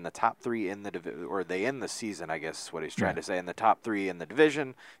postseason in the top 3 in the or they end the season, I guess is what he's trying to say, in the top 3 in the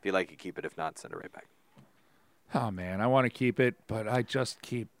division. If you like it, keep it. If not, send it right back. Oh, man, I want to keep it, but I just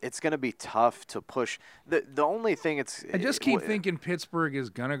keep... It's going to be tough to push. The only thing I just keep thinking Pittsburgh is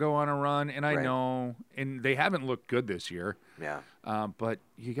going to go on a run, and I know, and they haven't looked good this year. Yeah. But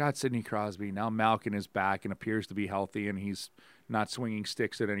you got Sidney Crosby. Now Malkin is back and appears to be healthy, and he's not swinging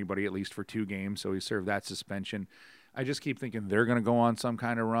sticks at anybody, at least for 2 games, so he served that suspension. I just keep thinking they're going to go on some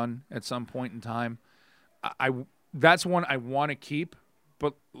kind of run at some point in time. That's one I want to keep.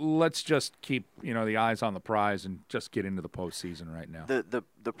 But let's just keep, the eyes on the prize and just get into the postseason right now.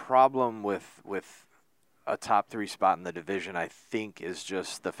 The problem with a top 3 spot in the division, I think, is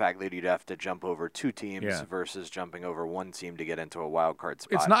just the fact that you'd have to jump over 2 teams versus jumping over 1 team to get into a wild card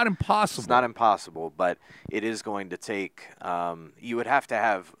spot. It's not impossible. It's not impossible, but it is going to take you would have to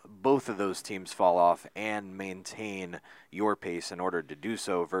have both of those teams fall off and maintain your pace in order to do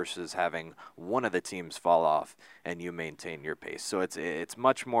so versus having one of the teams fall off and you maintain your pace. So it's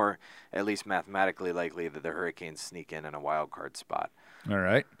much more, at least mathematically, likely that the Hurricanes sneak in a wild card spot. All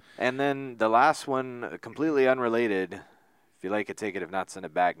right. And then the last one, completely unrelated. If you like it, take it. If not, send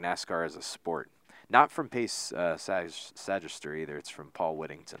it back. NASCAR as a sport. Not from Pace Sagister either. It's from Paul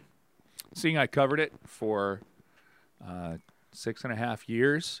Whittington. Seeing I covered it for 6.5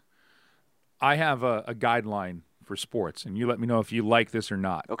 years, I have a guideline for sports, and you let me know if you like this or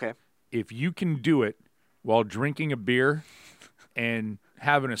not. Okay. If you can do it while drinking a beer and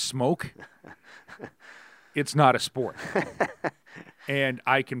having a smoke, it's not a sport. And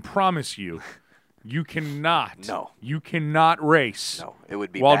I can promise you, you cannot. No. You cannot race. No, it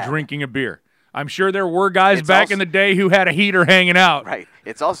would be while bad. drinking a beer. I'm sure there were guys It's back also- in the day who had a heater hanging out. Right.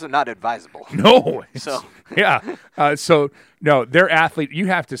 It's also not advisable. No. So- yeah. No, they're athlete. You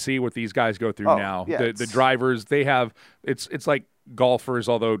have to see what these guys go through Oh, now. yeah, the it's- drivers, they have it's like golfers,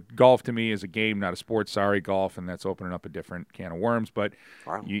 although golf to me is a game, not a sport. Sorry, golf, and that's opening up a different can of worms. But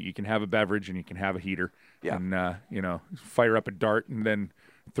Wow. you can have a beverage and you can have a heater. Yeah. And fire up a dart and then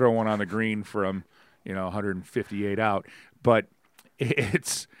throw one on the green from 158 out. But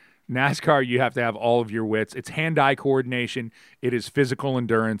it's NASCAR, you have to have all of your wits. It's hand-eye coordination. It is physical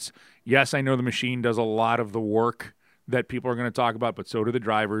endurance. Yes, I know the machine does a lot of the work that people are going to talk about, but so do the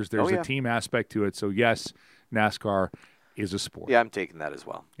drivers. There's yeah. a team aspect to it. So, yes, NASCAR is a sport. Yeah, I'm taking that as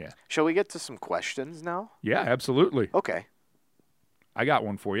well. Yeah. Shall we get to some questions now? Yeah, absolutely. Okay. I got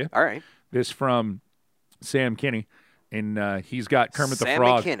one for you. All right. This from Sam Kinney, and he's got Kermit the Sam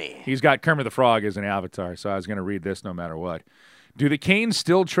Frog. McKinney. He's got Kermit the Frog as an avatar, so I was going to read this no matter what. Do the Canes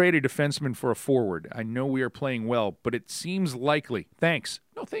still trade a defenseman for a forward? I know we are playing well, but it seems likely. Thanks.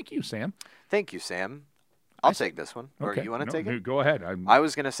 No, thank you, Sam. Thank you, Sam. I'll take this one. Or Okay. you want to No, take it? Go ahead. I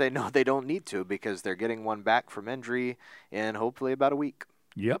was going to say, no, they don't need to because they're getting one back from injury in hopefully about a week.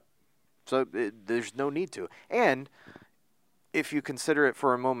 Yep. So there's no need to. And if you consider it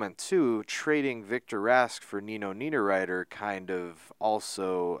for a moment, too, trading Victor Rask for Nino Niederreiter kind of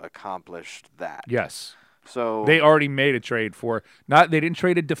also accomplished that. Yes. So They already made a trade for they didn't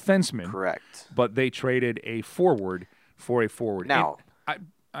trade a defenseman, correct. but they traded a forward for a forward. Now- And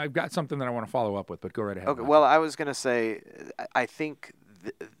I've got something that I want to follow up with, but go right ahead. Okay. Mike. Well, I was going to say, I think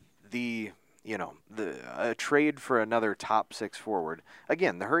a trade for another top six forward.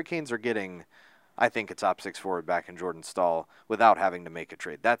 Again, the Hurricanes are getting, I think, a top six forward back in Jordan Staal without having to make a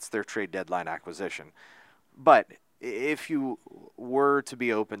trade. That's their trade deadline acquisition. But if you were to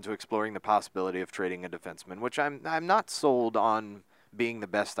be open to exploring the possibility of trading a defenseman, which I'm not sold on being the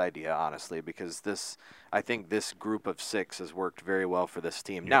best idea, honestly, because I think this group of six has worked very well for this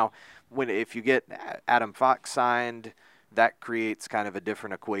team. Now, if you get Adam Fox signed, that creates kind of a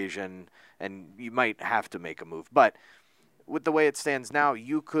different equation, and you might have to make a move. But with the way it stands now,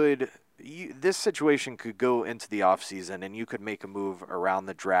 this situation could go into the offseason, and you could make a move around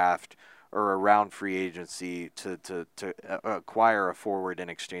the draft or around free agency to acquire a forward in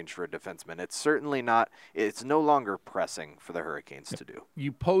exchange for a defenseman. It's no longer pressing for the Hurricanes to do.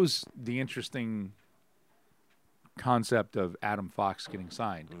 You pose the interesting concept of Adam Fox getting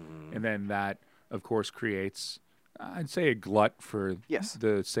signed, and then that, of course, creates, I'd say, a glut for Yes.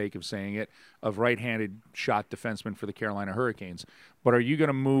 the sake of saying it, of right-handed shot defensemen for the Carolina Hurricanes. But are you going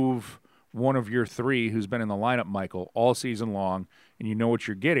to move one of your three who's been in the lineup, Michael, all season long, and you know what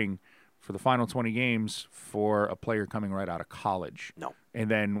you're getting for the final 20 games for a player coming right out of college? No. And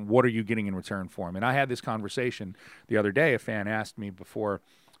then what are you getting in return for him? And I had this conversation the other day. A fan asked me before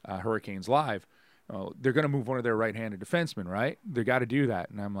Hurricanes Live, they're going to move one of their right-handed defensemen, right? They got to do that.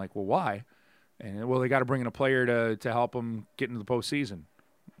 And I'm like, well, why? And, well, they got to bring in a player to help them get into the postseason.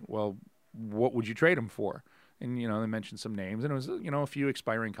 Well, what would you trade him for? And, they mentioned some names, and it was, a few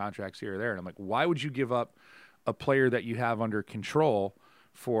expiring contracts here or there. And I'm like, why would you give up a player that you have under control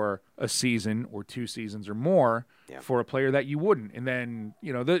for a season or 2 seasons or more for a player that you wouldn't? And then,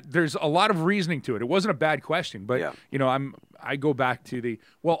 there's a lot of reasoning to it. It wasn't a bad question, but, I go back to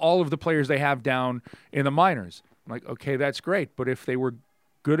all of the players they have down in the minors. I'm like, okay, that's great. But if they were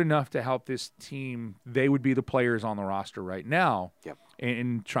good enough to help this team, they would be the players on the roster right now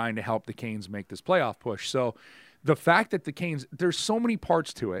in trying to help the Canes make this playoff push. So the fact that the Canes, there's so many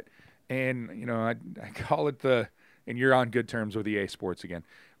parts to it. And, I call it and you're on good terms with EA Sports again,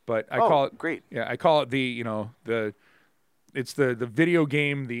 but I call it great. Yeah, I call it it's the video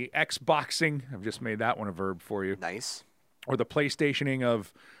game, the Xboxing. I've just made that one a verb for you. Nice. Or the PlayStationing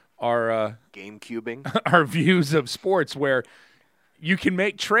of our Game cubing. our views of sports, where you can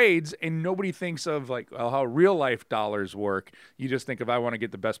make trades and nobody thinks of how real life dollars work. You just think, if I want to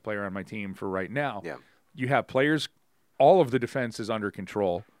get the best player on my team for right now. Yeah. You have players, all of the defense is under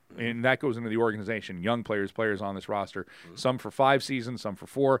control. And that goes into the organization. Young players on this roster. Some for 5 seasons, some for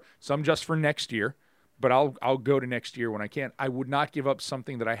 4, some just for next year. but I'll go to next year when I can. I would not give up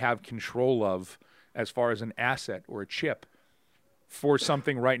something that I have control of as far as an asset or a chip for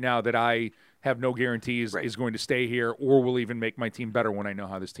something right now that I have no guarantees is going to stay here or will even make my team better when I know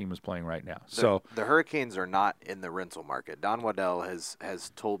how this team is playing right now. The Hurricanes are not in the rental market. Don Waddell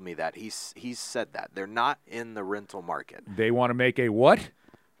has told me that. He's said that. They're not in the rental market. They want to make a what?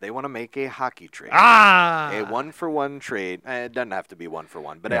 They want to make a hockey trade. A one-for-one trade. It doesn't have to be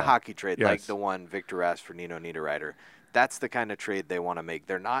one-for-one, but a hockey trade like the one Victor asked for Nino Niederreiter. That's the kind of trade they want to make.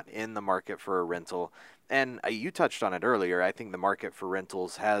 They're not in the market for a rental. And you touched on it earlier. I think the market for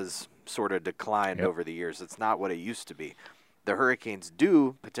rentals has sort of declined over the years. It's not what it used to be. The Hurricanes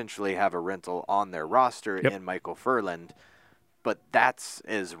do potentially have a rental on their roster in Michael Furland, but that's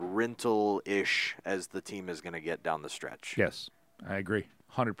as rental-ish as the team is going to get down the stretch. Yes, I agree,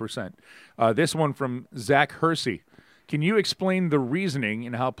 100%. This one from Zach Hersey. Can you explain the reasoning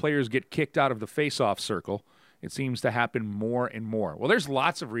and how players get kicked out of the face-off circle? It seems to happen more and more. Well, there's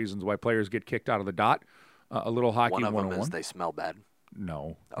lots of reasons why players get kicked out of the dot. A little hockey 101. One of them is they smell bad.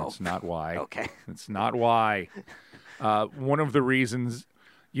 No, that's not why. Okay. That's not why. One of the reasons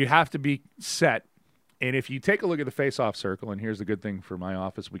you have to be set, and if you take a look at the face-off circle, and here's the good thing for my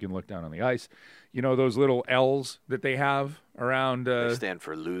office, we can look down on the ice. You know those little L's that they have around? They stand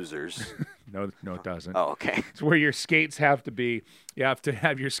for losers. No, it doesn't. Oh, okay. It's where your skates have to be. You have to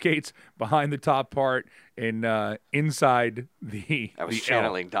have your skates behind the top part and inside the I was the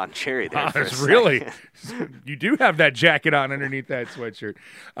channeling Don Cherry there for a second. Really? You do have that jacket on underneath that sweatshirt.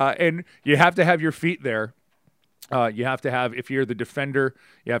 And you have to have your feet there. You have to have, if you're the defender,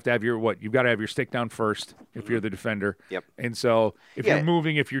 you have to have you've got to have your stick down first if you're the defender. Yep. And so if you're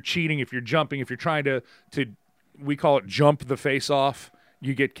moving, if you're cheating, if you're jumping, if you're trying to we call it jump the face off,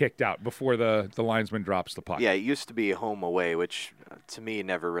 you get kicked out before the linesman drops the puck. Yeah, it used to be home away, which to me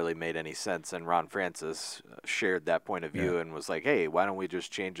never really made any sense. And Ron Francis shared that point of view and was like, hey, why don't we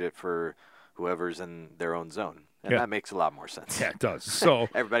just change it for whoever's in their own zone? And that makes a lot more sense. Yeah, it does. So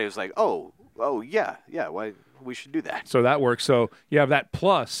everybody was like, oh, yeah, why we should do that. So that works. So you have that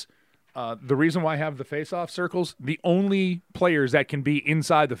plus. The reason why I have the face-off circles, the only players that can be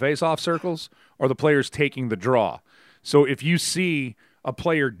inside the face-off circles are the players taking the draw. So if you see a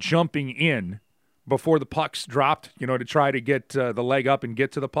player jumping in before the puck's dropped, to try to get the leg up and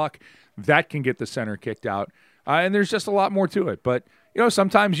get to the puck, that can get the center kicked out. And there's just a lot more to it. But,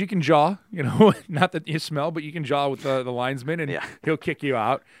 sometimes you can jaw, not that you smell, but you can jaw with the linesman and he'll kick you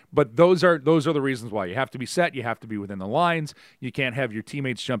out. But those are the reasons why. You have to be set. You have to be within the lines. You can't have your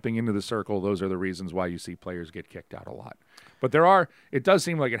teammates jumping into the circle. Those are the reasons why you see players get kicked out a lot. But it does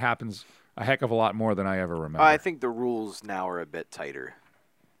seem like it happens a heck of a lot more than I ever remember. I think the rules now are a bit tighter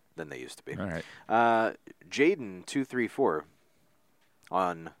than they used to be. All right. Jaden234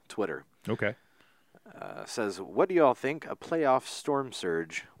 on Twitter. Okay. Says, what do y'all think a playoff storm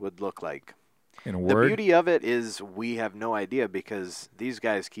surge would look like? In a word? The beauty of it is we have no idea because these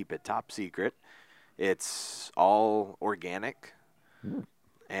guys keep it top secret. It's all organic,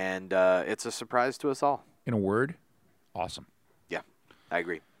 and it's a surprise to us all. In a word, awesome. Yeah, I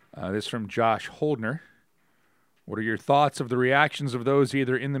agree. This from Josh Holdner. What are your thoughts of the reactions of those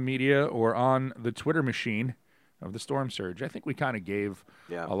either in the media or on the Twitter machine of the storm surge? I think we kind of gave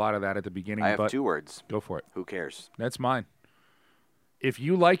a lot of that at the beginning. I have 2 words. Go for it. Who cares? That's mine. If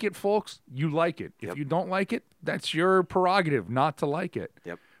you like it, folks, you like it. If you don't like it, that's your prerogative not to like it.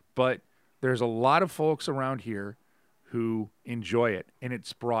 Yep. But there's a lot of folks around here who enjoy it, and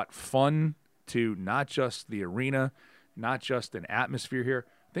it's brought fun to not just the arena, not just an atmosphere here.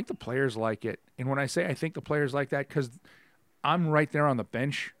 I think the players like it. And when I say I think the players like that, because I'm right there on the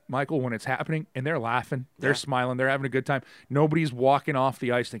bench, Michael, when it's happening, and they're laughing. They're smiling. They're having a good time. Nobody's walking off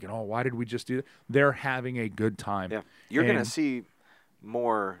the ice thinking, oh, why did we just do that? They're having a good time. Yeah. You're going to see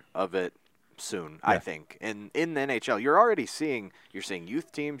more of it soon, I think. In the NHL, you're already seeing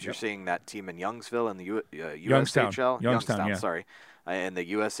youth teams. You're seeing that team in Youngsville and the USHL. Youngstown, sorry. And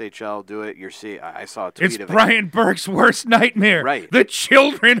the USHL do it. I saw a tweet of it. It's Brian Burke's worst nightmare. Right. The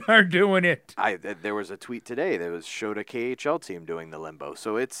children are doing it. There was a tweet today that showed a KHL team doing the limbo.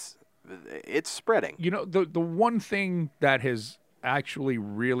 So it's spreading. The one thing that has actually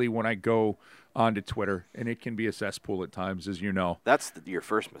really, when I go onto Twitter, and it can be a cesspool at times, as you know. That's your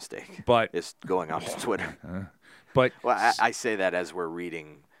first mistake. But is going onto Twitter. Well, I say that as we're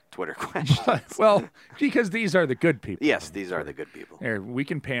reading Twitter questions. Well, because these are the good people. Yes, these are the good people. We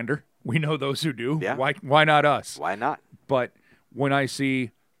can pander. We know those who do. Yeah. Why not us? Why not? But when I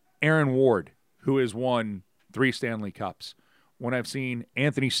see Aaron Ward, who has won 3 Stanley Cups, when I've seen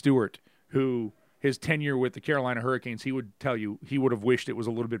Anthony Stewart, who his tenure with the Carolina Hurricanes, he would tell you he would have wished it was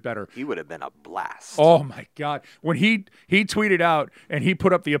a little bit better. He would have been a blast. Oh my God! When he tweeted out and he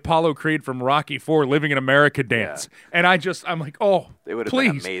put up the Apollo Creed from Rocky IV, "Living in America" dance, and I'm like, oh, it would have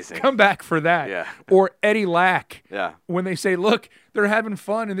please been amazing. Come back for that. Yeah. Or Eddie Lack. Yeah. When they say, look, they're having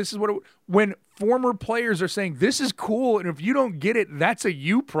fun, and this is when former players are saying this is cool, and if you don't get it, that's a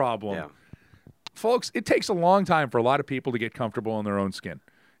you problem. Yeah. Folks, it takes a long time for a lot of people to get comfortable in their own skin.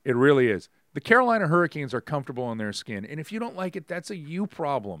 It really is. The Carolina Hurricanes are comfortable in their skin, and if you don't like it, that's a you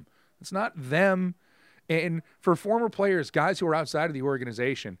problem. It's not them. And for former players, guys who are outside of the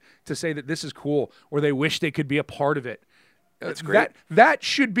organization, to say that this is cool or they wish they could be a part of it, that's great. That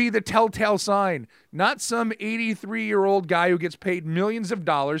should be the telltale sign, not some 83-year-old guy who gets paid millions of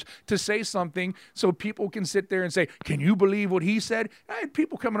dollars to say something so people can sit there and say, can you believe what he said? I had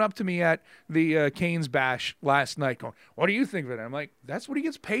people coming up to me at the Canes Bash last night going, what do you think of it? I'm like, that's what he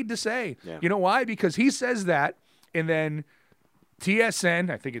gets paid to say. Yeah. You know why? Because he says that, and then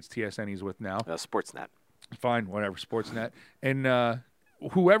TSN, I think it's TSN he's with now. Sportsnet. Fine, whatever, Sportsnet. And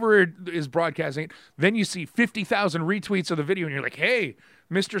whoever is broadcasting it, then you see 50,000 retweets of the video, and you're like, hey,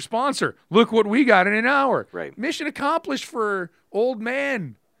 Mr. Sponsor, look what we got in an hour. Right. Mission accomplished for old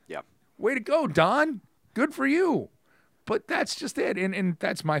man. Yep. Way to go, Don. Good for you. But that's just it, and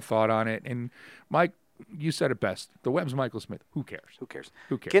that's my thought on it. And, Mike, you said it best. The web's Michael Smith. Who cares? Who cares?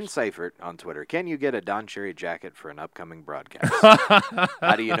 Who cares? Ken Seifert on Twitter. Can you get a Don Cherry jacket for an upcoming broadcast?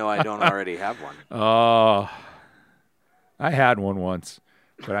 How do you know I don't already have one? Oh, I had one once,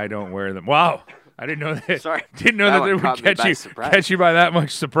 but I don't wear them. Wow. I didn't know that. Sorry. Didn't know that they would catch you by that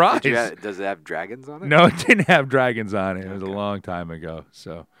much surprise. Does it have dragons on it? No, it didn't have dragons on it. It was a long time ago.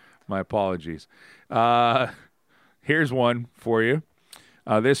 So my apologies. Here's one for you.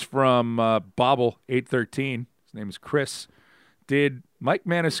 This from Bobble813. His name is Chris. Did Mike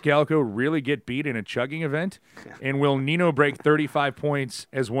Maniscalco really get beat in a chugging event? And will Nino break 35 points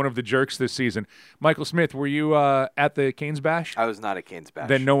as one of the jerks this season? Michael Smith, were you at the Canes Bash? I was not at Canes Bash.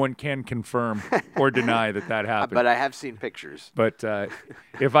 Then no one can confirm or deny that happened. But I have seen pictures. But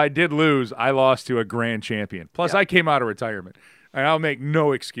if I did lose, I lost to a grand champion. Plus, I came out of retirement. And I'll make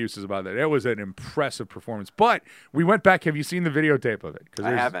no excuses about that. It was an impressive performance. But we went back. Have you seen the videotape of it?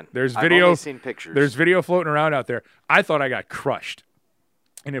 I haven't. There's I've video. only seen pictures. There's video floating around out there. I thought I got crushed.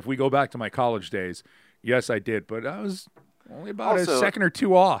 And if we go back to my college days, yes, I did. But I was only about a second or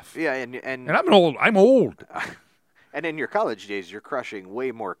two off. Yeah, and I'm old. And in your college days, you're crushing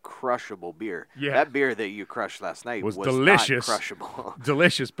way more crushable beer. Yeah. That beer that you crushed last night was delicious. Not crushable.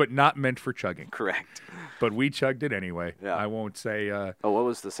 Delicious, but not meant for chugging. Correct. But we chugged it anyway. Yeah. I won't say. What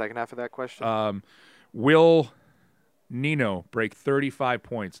was the second half of that question? Will Nino break 35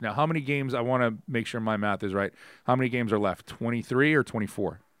 points? Now, how many games? I want to make sure my math is right. How many games are left? 23 or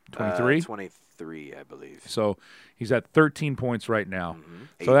 24? 23? 23, I believe. So he's at 13 points right now.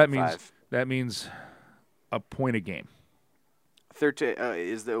 Mm-hmm. So that means a point a game. 13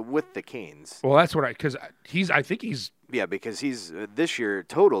 is with the Canes. Well, that's what I think he's because he's this year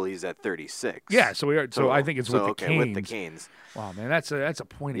total he's at 36. Yeah, so I think it's with the Canes. With the Canes. Wow, man, that's a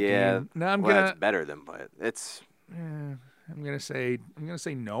point a yeah, game. Now that's better than but it's. I'm gonna say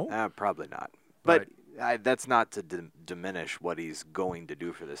no. Probably not. But that's not to diminish what he's going to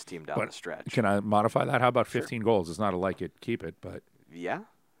do for this team down the stretch. Can I modify that? How about 15 goals? It's not a like it, keep it, but yeah.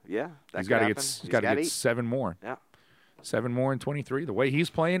 He's got to get 7 more. Yeah. 7 more in 23. The way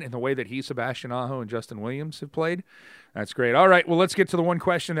he's playing and the way that Sebastian Aho and Justin Williams have played, that's great. All right, well, let's get to the one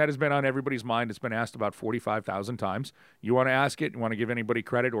question that has been on everybody's mind. It's been asked about 45,000 times. You want to ask it? You want to give anybody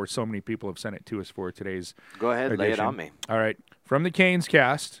credit? Or so many people have sent it to us for today's Go ahead, edition. lay it on me. All right. From the Canes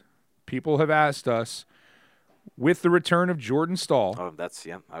cast, people have asked us, with the return of Jordan Staal. Oh,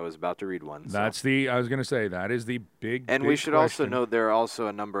 I was about to read one. I was going to say, that is the big And big we should question. also note there are also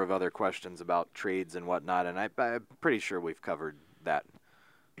a number of other questions about trades and whatnot, and I'm pretty sure we've covered that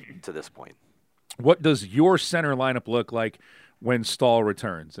to this point. What does your center lineup look like when Staal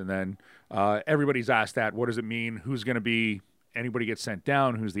returns? And then everybody's asked that. What does it mean? Who's going to be – anybody gets sent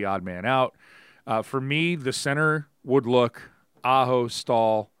down? Who's the odd man out? For me, the center would look Aho,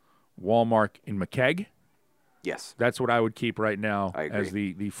 Staal, Wallmark, and McKegg. Yes. That's what I would keep right now as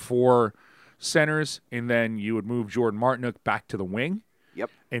the 4 centers, and then you would move Jordan Martinook back to the wing. Yep.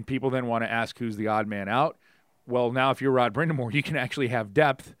 And people then want to ask who's the odd man out. Well, now if you're Rod Brindamore, you can actually have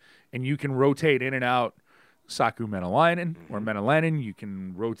depth, and you can rotate in and out Saku Menelainen or Menelainen. You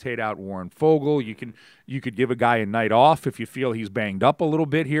can rotate out Warren Fogle. You could give a guy a night off if you feel he's banged up a little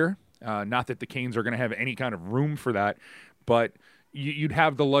bit here. Not that the Canes are going to have any kind of room for that, but you'd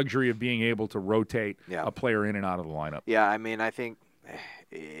have the luxury of being able to rotate a player in and out of the lineup. Yeah, I mean, I think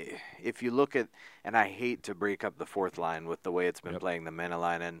if you look at, and I hate to break up the fourth line with the way it's been playing, the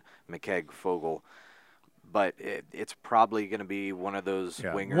Manalainen, McKegg, Fogle, but it's probably going to be one of those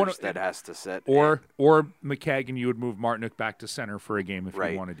wingers that has to sit. Or McKegg, and you would move Martinook back to center for a game if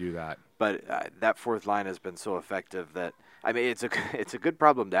you want to do that. But that fourth line has been so effective that, I mean, it's a good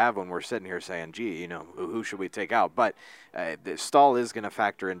problem to have when we're sitting here saying, gee, who should we take out? But Stahl is going to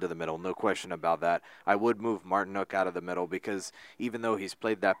factor into the middle, no question about that. I would move Martinook out of the middle because even though he's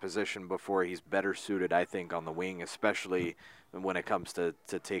played that position before, he's better suited, I think, on the wing, especially when it comes to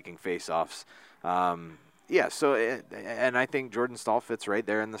taking faceoffs. So and I think Jordan Stahl fits right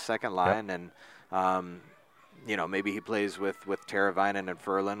there in the second line, and maybe he plays with Teravainen and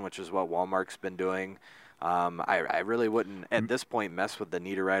Ferland, which is what Wallmark's been doing. I really wouldn't at this point mess with the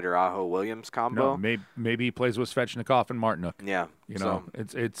Niederreiter-Aho-Williams combo. No, maybe he plays with Svechnikov and Martinook. Yeah,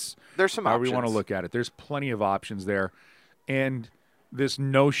 it's there's some how options. we want to look at it. There's plenty of options there, and this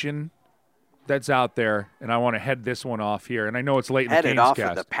notion that's out there, and I want to head this one off here. And I know it's late in the Canes off cast.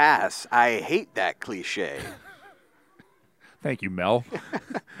 Of the pass. I hate that cliche. Thank you, Mel.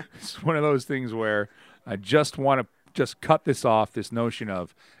 It's one of those things where I just want to cut this off. This notion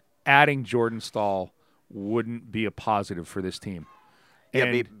of adding Jordan Stahl wouldn't be a positive for this team.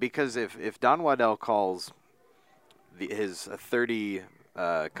 Yeah, because if Don Waddell calls his 30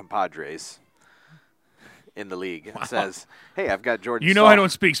 compadres in the league and says, hey, I've got Jordan Stahl. I don't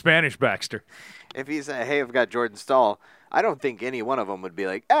speak Spanish, Baxter. If he said, hey, I've got Jordan Stahl, I don't think any one of them would be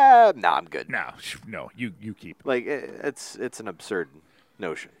like, no, I'm good. No, you keep. Like, it's an absurd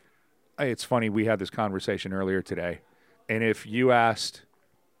notion. It's funny, we had this conversation earlier today, and if you asked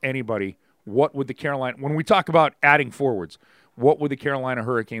anybody, what would the Carolina, when we talk about adding forwards, what would the Carolina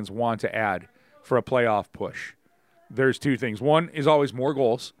Hurricanes want to add for a playoff push? There's two things. One is always more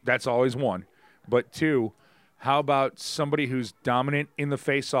goals. That's always one. But two, how about somebody who's dominant in the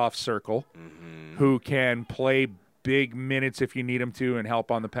face-off circle, who can play big minutes if you need him to and help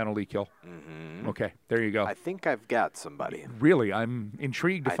on the penalty kill? Okay, there you go. I think I've got somebody. Really? I'm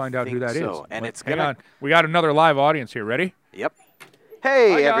intrigued to find out who that is. And hang on. We got another live audience here. Ready? Yep.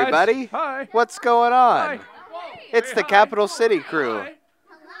 Hey, hi, everybody. Hi. What's going on? Hi. It's the Capital City crew. Hi.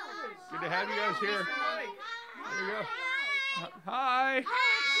 Good to have you guys here. There you go. Hi.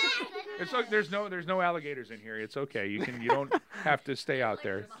 There's no alligators in here. It's okay. You don't have to stay out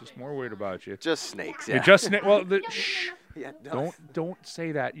there. Just more worried about you. Just snakes. Yeah. Just well, shh. Yeah, no. Don't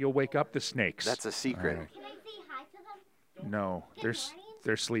say that. You'll wake up the snakes. That's a secret. Right. Can I say hi to them? No,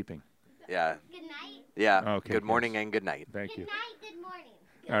 they're sleeping. Yeah. Good night. Yeah. Okay. Good morning and good night. Thank you. Good night. Good morning.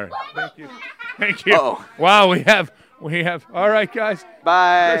 All right. Thank you. Thank you. Oh. Wow, we have. All right, guys.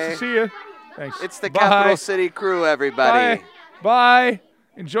 Bye. Nice to see you. Thanks. It's the Bye. Capital City crew, everybody. Bye.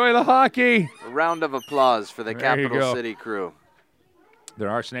 Enjoy the hockey. A round of applause for the There you Capital go. City crew. There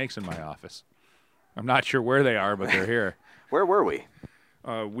are snakes in my office. I'm not sure where they are, but they're here. Where were we?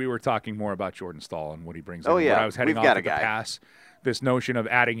 We were talking more about Jordan Stahl and what he brings Oh, in. yeah. When I was heading We've off got at a the guy. pass, this notion of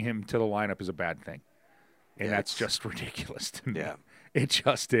adding him to the lineup is a bad thing. And Yeah, that's just ridiculous to me. Yeah. It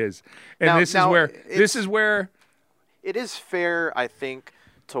just is. And Now- this now, is where It is fair, I think,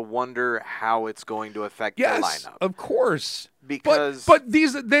 to wonder how it's going to affect the yes, lineup. of course. Because but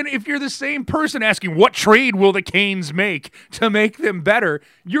then if you're the same person asking what trade will the Canes make to make them better,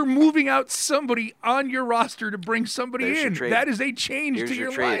 you're moving out somebody on your roster to bring somebody There's your in. trade. That is a change here's to your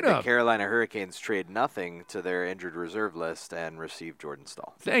your trade. The lineup. Carolina Hurricanes trade nothing to their injured reserve list and receive Jordan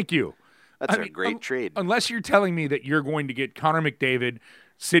Stahl. Thank you. That's a great trade. Unless you're telling me that you're going to get Connor McDavid,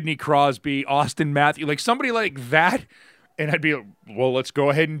 Sidney Crosby, Austin Matthews, like somebody like that, and I'd be, well, let's go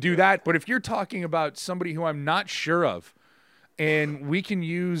ahead and do that. But if you're talking about somebody who I'm not sure of, and we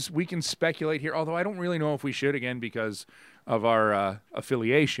can speculate here, although I don't really know if we should, again, because of our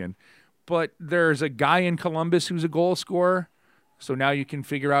affiliation. But there's a guy in Columbus who's a goal scorer. So now you can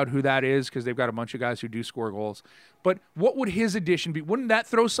figure out who that is because they've got a bunch of guys who do score goals. But what would his addition be? Wouldn't that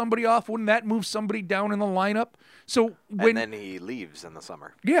throw somebody off? Wouldn't that move somebody down in the lineup? So when and then he leaves in the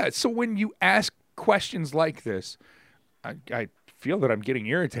summer. yeah, so when you ask questions like this, I feel that I'm getting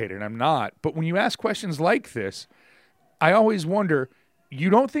irritated, and I'm not. But when you ask questions like this, I always wonder,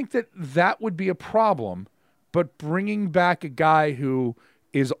 you don't think that would be a problem, but bringing back a guy who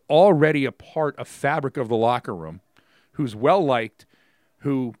is already a fabric of the locker room, who's well-liked,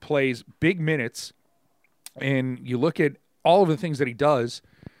 who plays big minutes, and you look at all of the things that he does,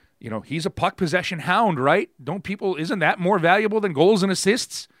 he's a puck possession hound, right? Isn't that more valuable than goals and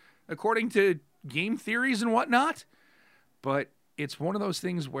assists, according to game theories and whatnot? But it's one of those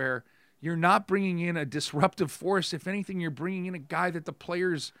things where you're not bringing in a disruptive force. If anything, you're bringing in a guy that the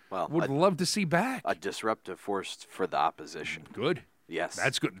players would love to see back. A disruptive force for the opposition. Good. Yes.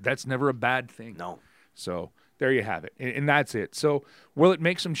 That's good. That's never a bad thing. No. So there you have it. And that's it. So will it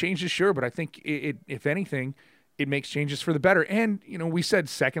make some changes? Sure. But I think it if anything, it makes changes for the better. And, we said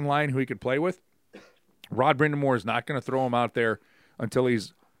second line who he could play with. Rod Brindamore is not going to throw him out there until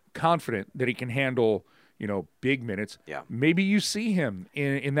he's confident that he can handle, big minutes. Yeah. Maybe you see him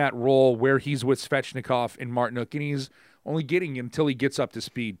in that role where he's with Svechnikov and Martinook, and he's only getting him until he gets up to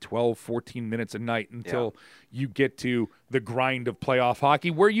speed, 12, 14 minutes a night until you get to the grind of playoff hockey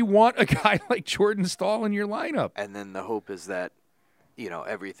where you want a guy like Jordan Staal in your lineup. And then the hope is that,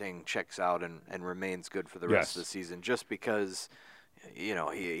 everything checks out and remains good for the rest of the season, just because –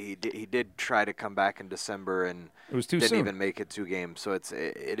 he did try to come back in December and it was too didn't soon. even make it 2 games. So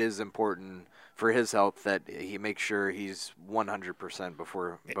it is important for his health that he makes sure he's 100%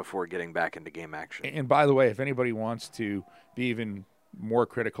 before getting back into game action. And by the way, if anybody wants to be even more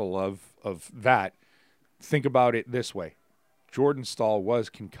critical of that, think about it this way. Jordan Staal was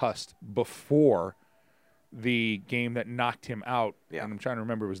concussed before the game that knocked him out. Yeah. And I'm trying to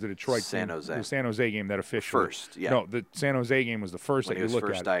remember, it was the Detroit San game, Jose. the San Jose game that officially. First, yeah. No, the San Jose game was the first when that he was you look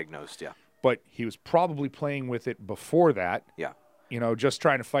first at. diagnosed, yeah. But he was probably playing with it before that. Yeah. Just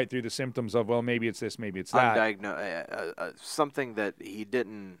trying to fight through the symptoms of, well, maybe it's this, maybe it's that. Something that he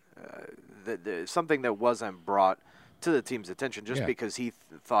didn't, something that wasn't brought to the team's attention just because he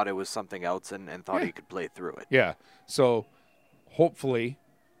thought it was something else and thought he could play through it. Yeah. So hopefully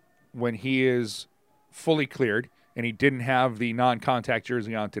when he is fully cleared and he didn't have the non-contact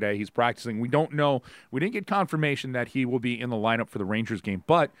jersey on today, he's practicing. We don't know. We didn't get confirmation that he will be in the lineup for the Rangers game,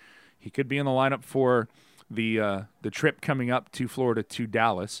 but he could be in the lineup for the trip coming up to Florida to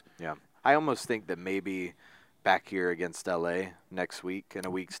Dallas. Yeah. I almost think that maybe back here against LA next week in a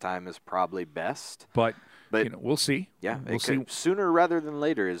week's time is probably best. But we'll see. Yeah, we'll see. Sooner rather than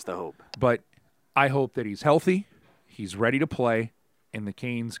later is the hope. But I hope that he's healthy, he's ready to play, and the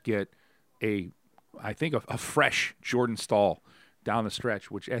Canes get a fresh Jordan Staal down the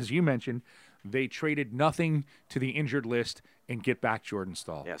stretch, which, as you mentioned, they traded nothing to the injured list and get back Jordan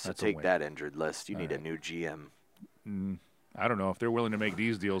Staal. Yeah, so That's a take win. that injured list. You need a new GM. I don't know if they're willing to make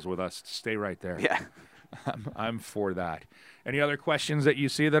these deals with us. Stay right there. Yeah. I'm for that. Any other questions that you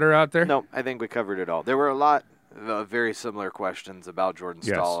see that are out there? No, I think we covered it all. There were a lot of very similar questions about Jordan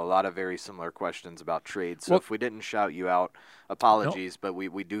Staal, a lot of very similar questions about trades. So if we didn't shout you out, apologies, but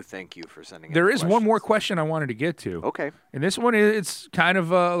we do thank you for sending in There the is one questions. more question I wanted to get to. Okay. And this one, it's kind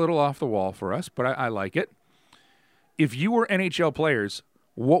of a little off the wall for us, but I like it. If you were NHL players,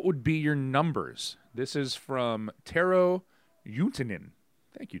 what would be your numbers? This is from Tero Jutinen.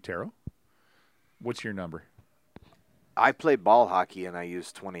 Thank you, Tero. What's your number? I play ball hockey and I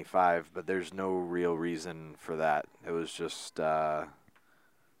use 25, but there's no real reason for that. It was just I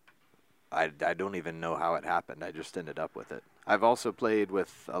don't even know how it happened. I just ended up with it. I've also played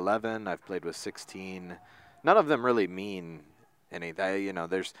with 11. I've played with 16. None of them really mean anything.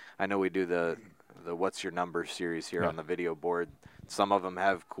 I know we do the What's Your Number series here on the video board. Some of them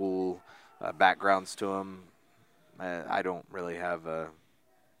have cool backgrounds to them. I don't really have a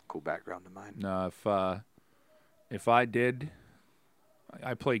cool background to mine. No, if I did,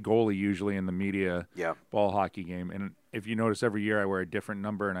 I play goalie usually in the media ball hockey game. And if you notice, every year I wear a different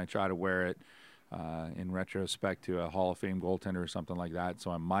number, and I try to wear it in retrospect to a Hall of Fame goaltender or something like that.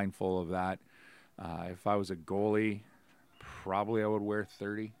 So I'm mindful of that. If I was a goalie, probably I would wear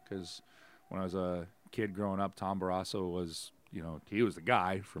 30, because when I was a kid growing up, Tom Barrasso was, he was the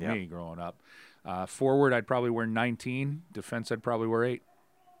guy for me growing up. Forward, I'd probably wear 19. Defense, I'd probably wear 8.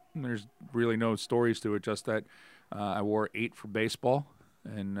 And there's really no stories to it, just that I wore 8 for baseball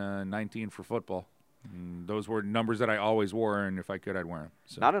and 19 for football. And those were numbers that I always wore, and if I could, I'd wear them.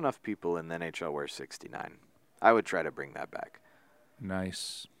 So. Not enough people in the NHL wear 69. I would try to bring that back.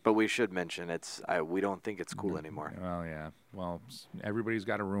 Nice. But we should mention we don't think it's cool anymore. Well, yeah. Well, everybody's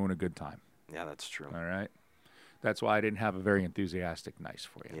got to ruin a good time. Yeah, that's true. All right. That's why I didn't have a very enthusiastic nice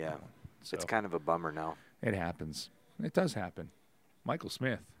for you. Yeah. So it's kind of a bummer now. It happens. It does happen. Michael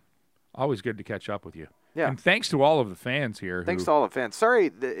Smith, always good to catch up with you. Yeah. And thanks to all of the fans here. Thanks to all the fans. Sorry,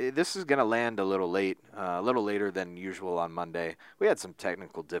 this is going to land a little late, a little later than usual on Monday. We had some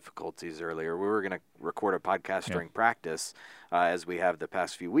technical difficulties earlier. We were going to record a podcast during practice, as we have the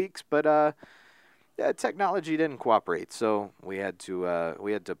past few weeks, but technology didn't cooperate, so we had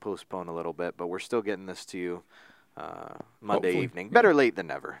to postpone a little bit. But we're still getting this to you Monday Hopefully. evening. Better late than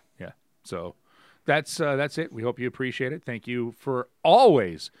never. Yeah. So that's it. We hope you appreciate it. Thank you for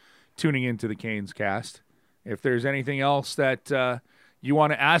always tuning into the Canes Cast. If there's anything else that you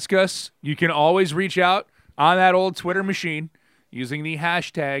want to ask us, you can always reach out on that old Twitter machine using the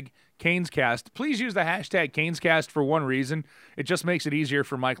hashtag CanesCast. Please use the hashtag CanesCast for one reason. It just makes it easier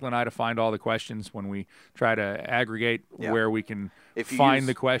for Michael and I to find all the questions when we try to aggregate where we can find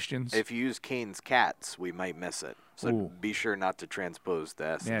the questions. If you use Canes Cats, we might miss it. So be sure not to transpose the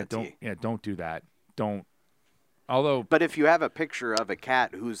S and the T. Don't do that. Don't. But if you have a picture of a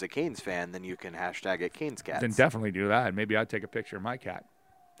cat who's a Canes fan, then you can hashtag it CanesCats. Then definitely do that. Maybe I'd take a picture of my cat.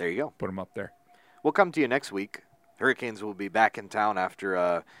 There you go. Put him up there. We'll come to you next week. Hurricanes will be back in town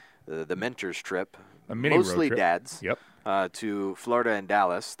after the Mentors trip. A mini mostly road trip. dads. Yep. To Florida and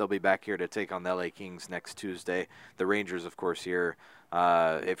Dallas. They'll be back here to take on the LA Kings next Tuesday. The Rangers, of course, here.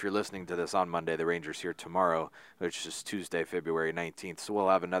 If you're listening to this on Monday, the Rangers here tomorrow, which is Tuesday, February 19th. So we'll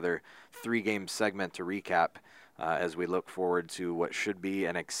have another 3-game segment to recap as we look forward to what should be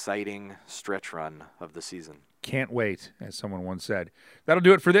an exciting stretch run of the season. Can't wait, as someone once said. That'll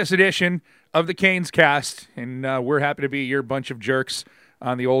do it for this edition of the CanesCast, and we're happy to be your bunch of jerks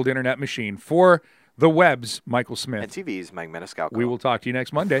on the old internet machine. For the Webs, Michael Smith. And TV's Mike Maniscalco. We will talk to you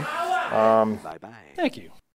next Monday. Bye-bye. Thank you.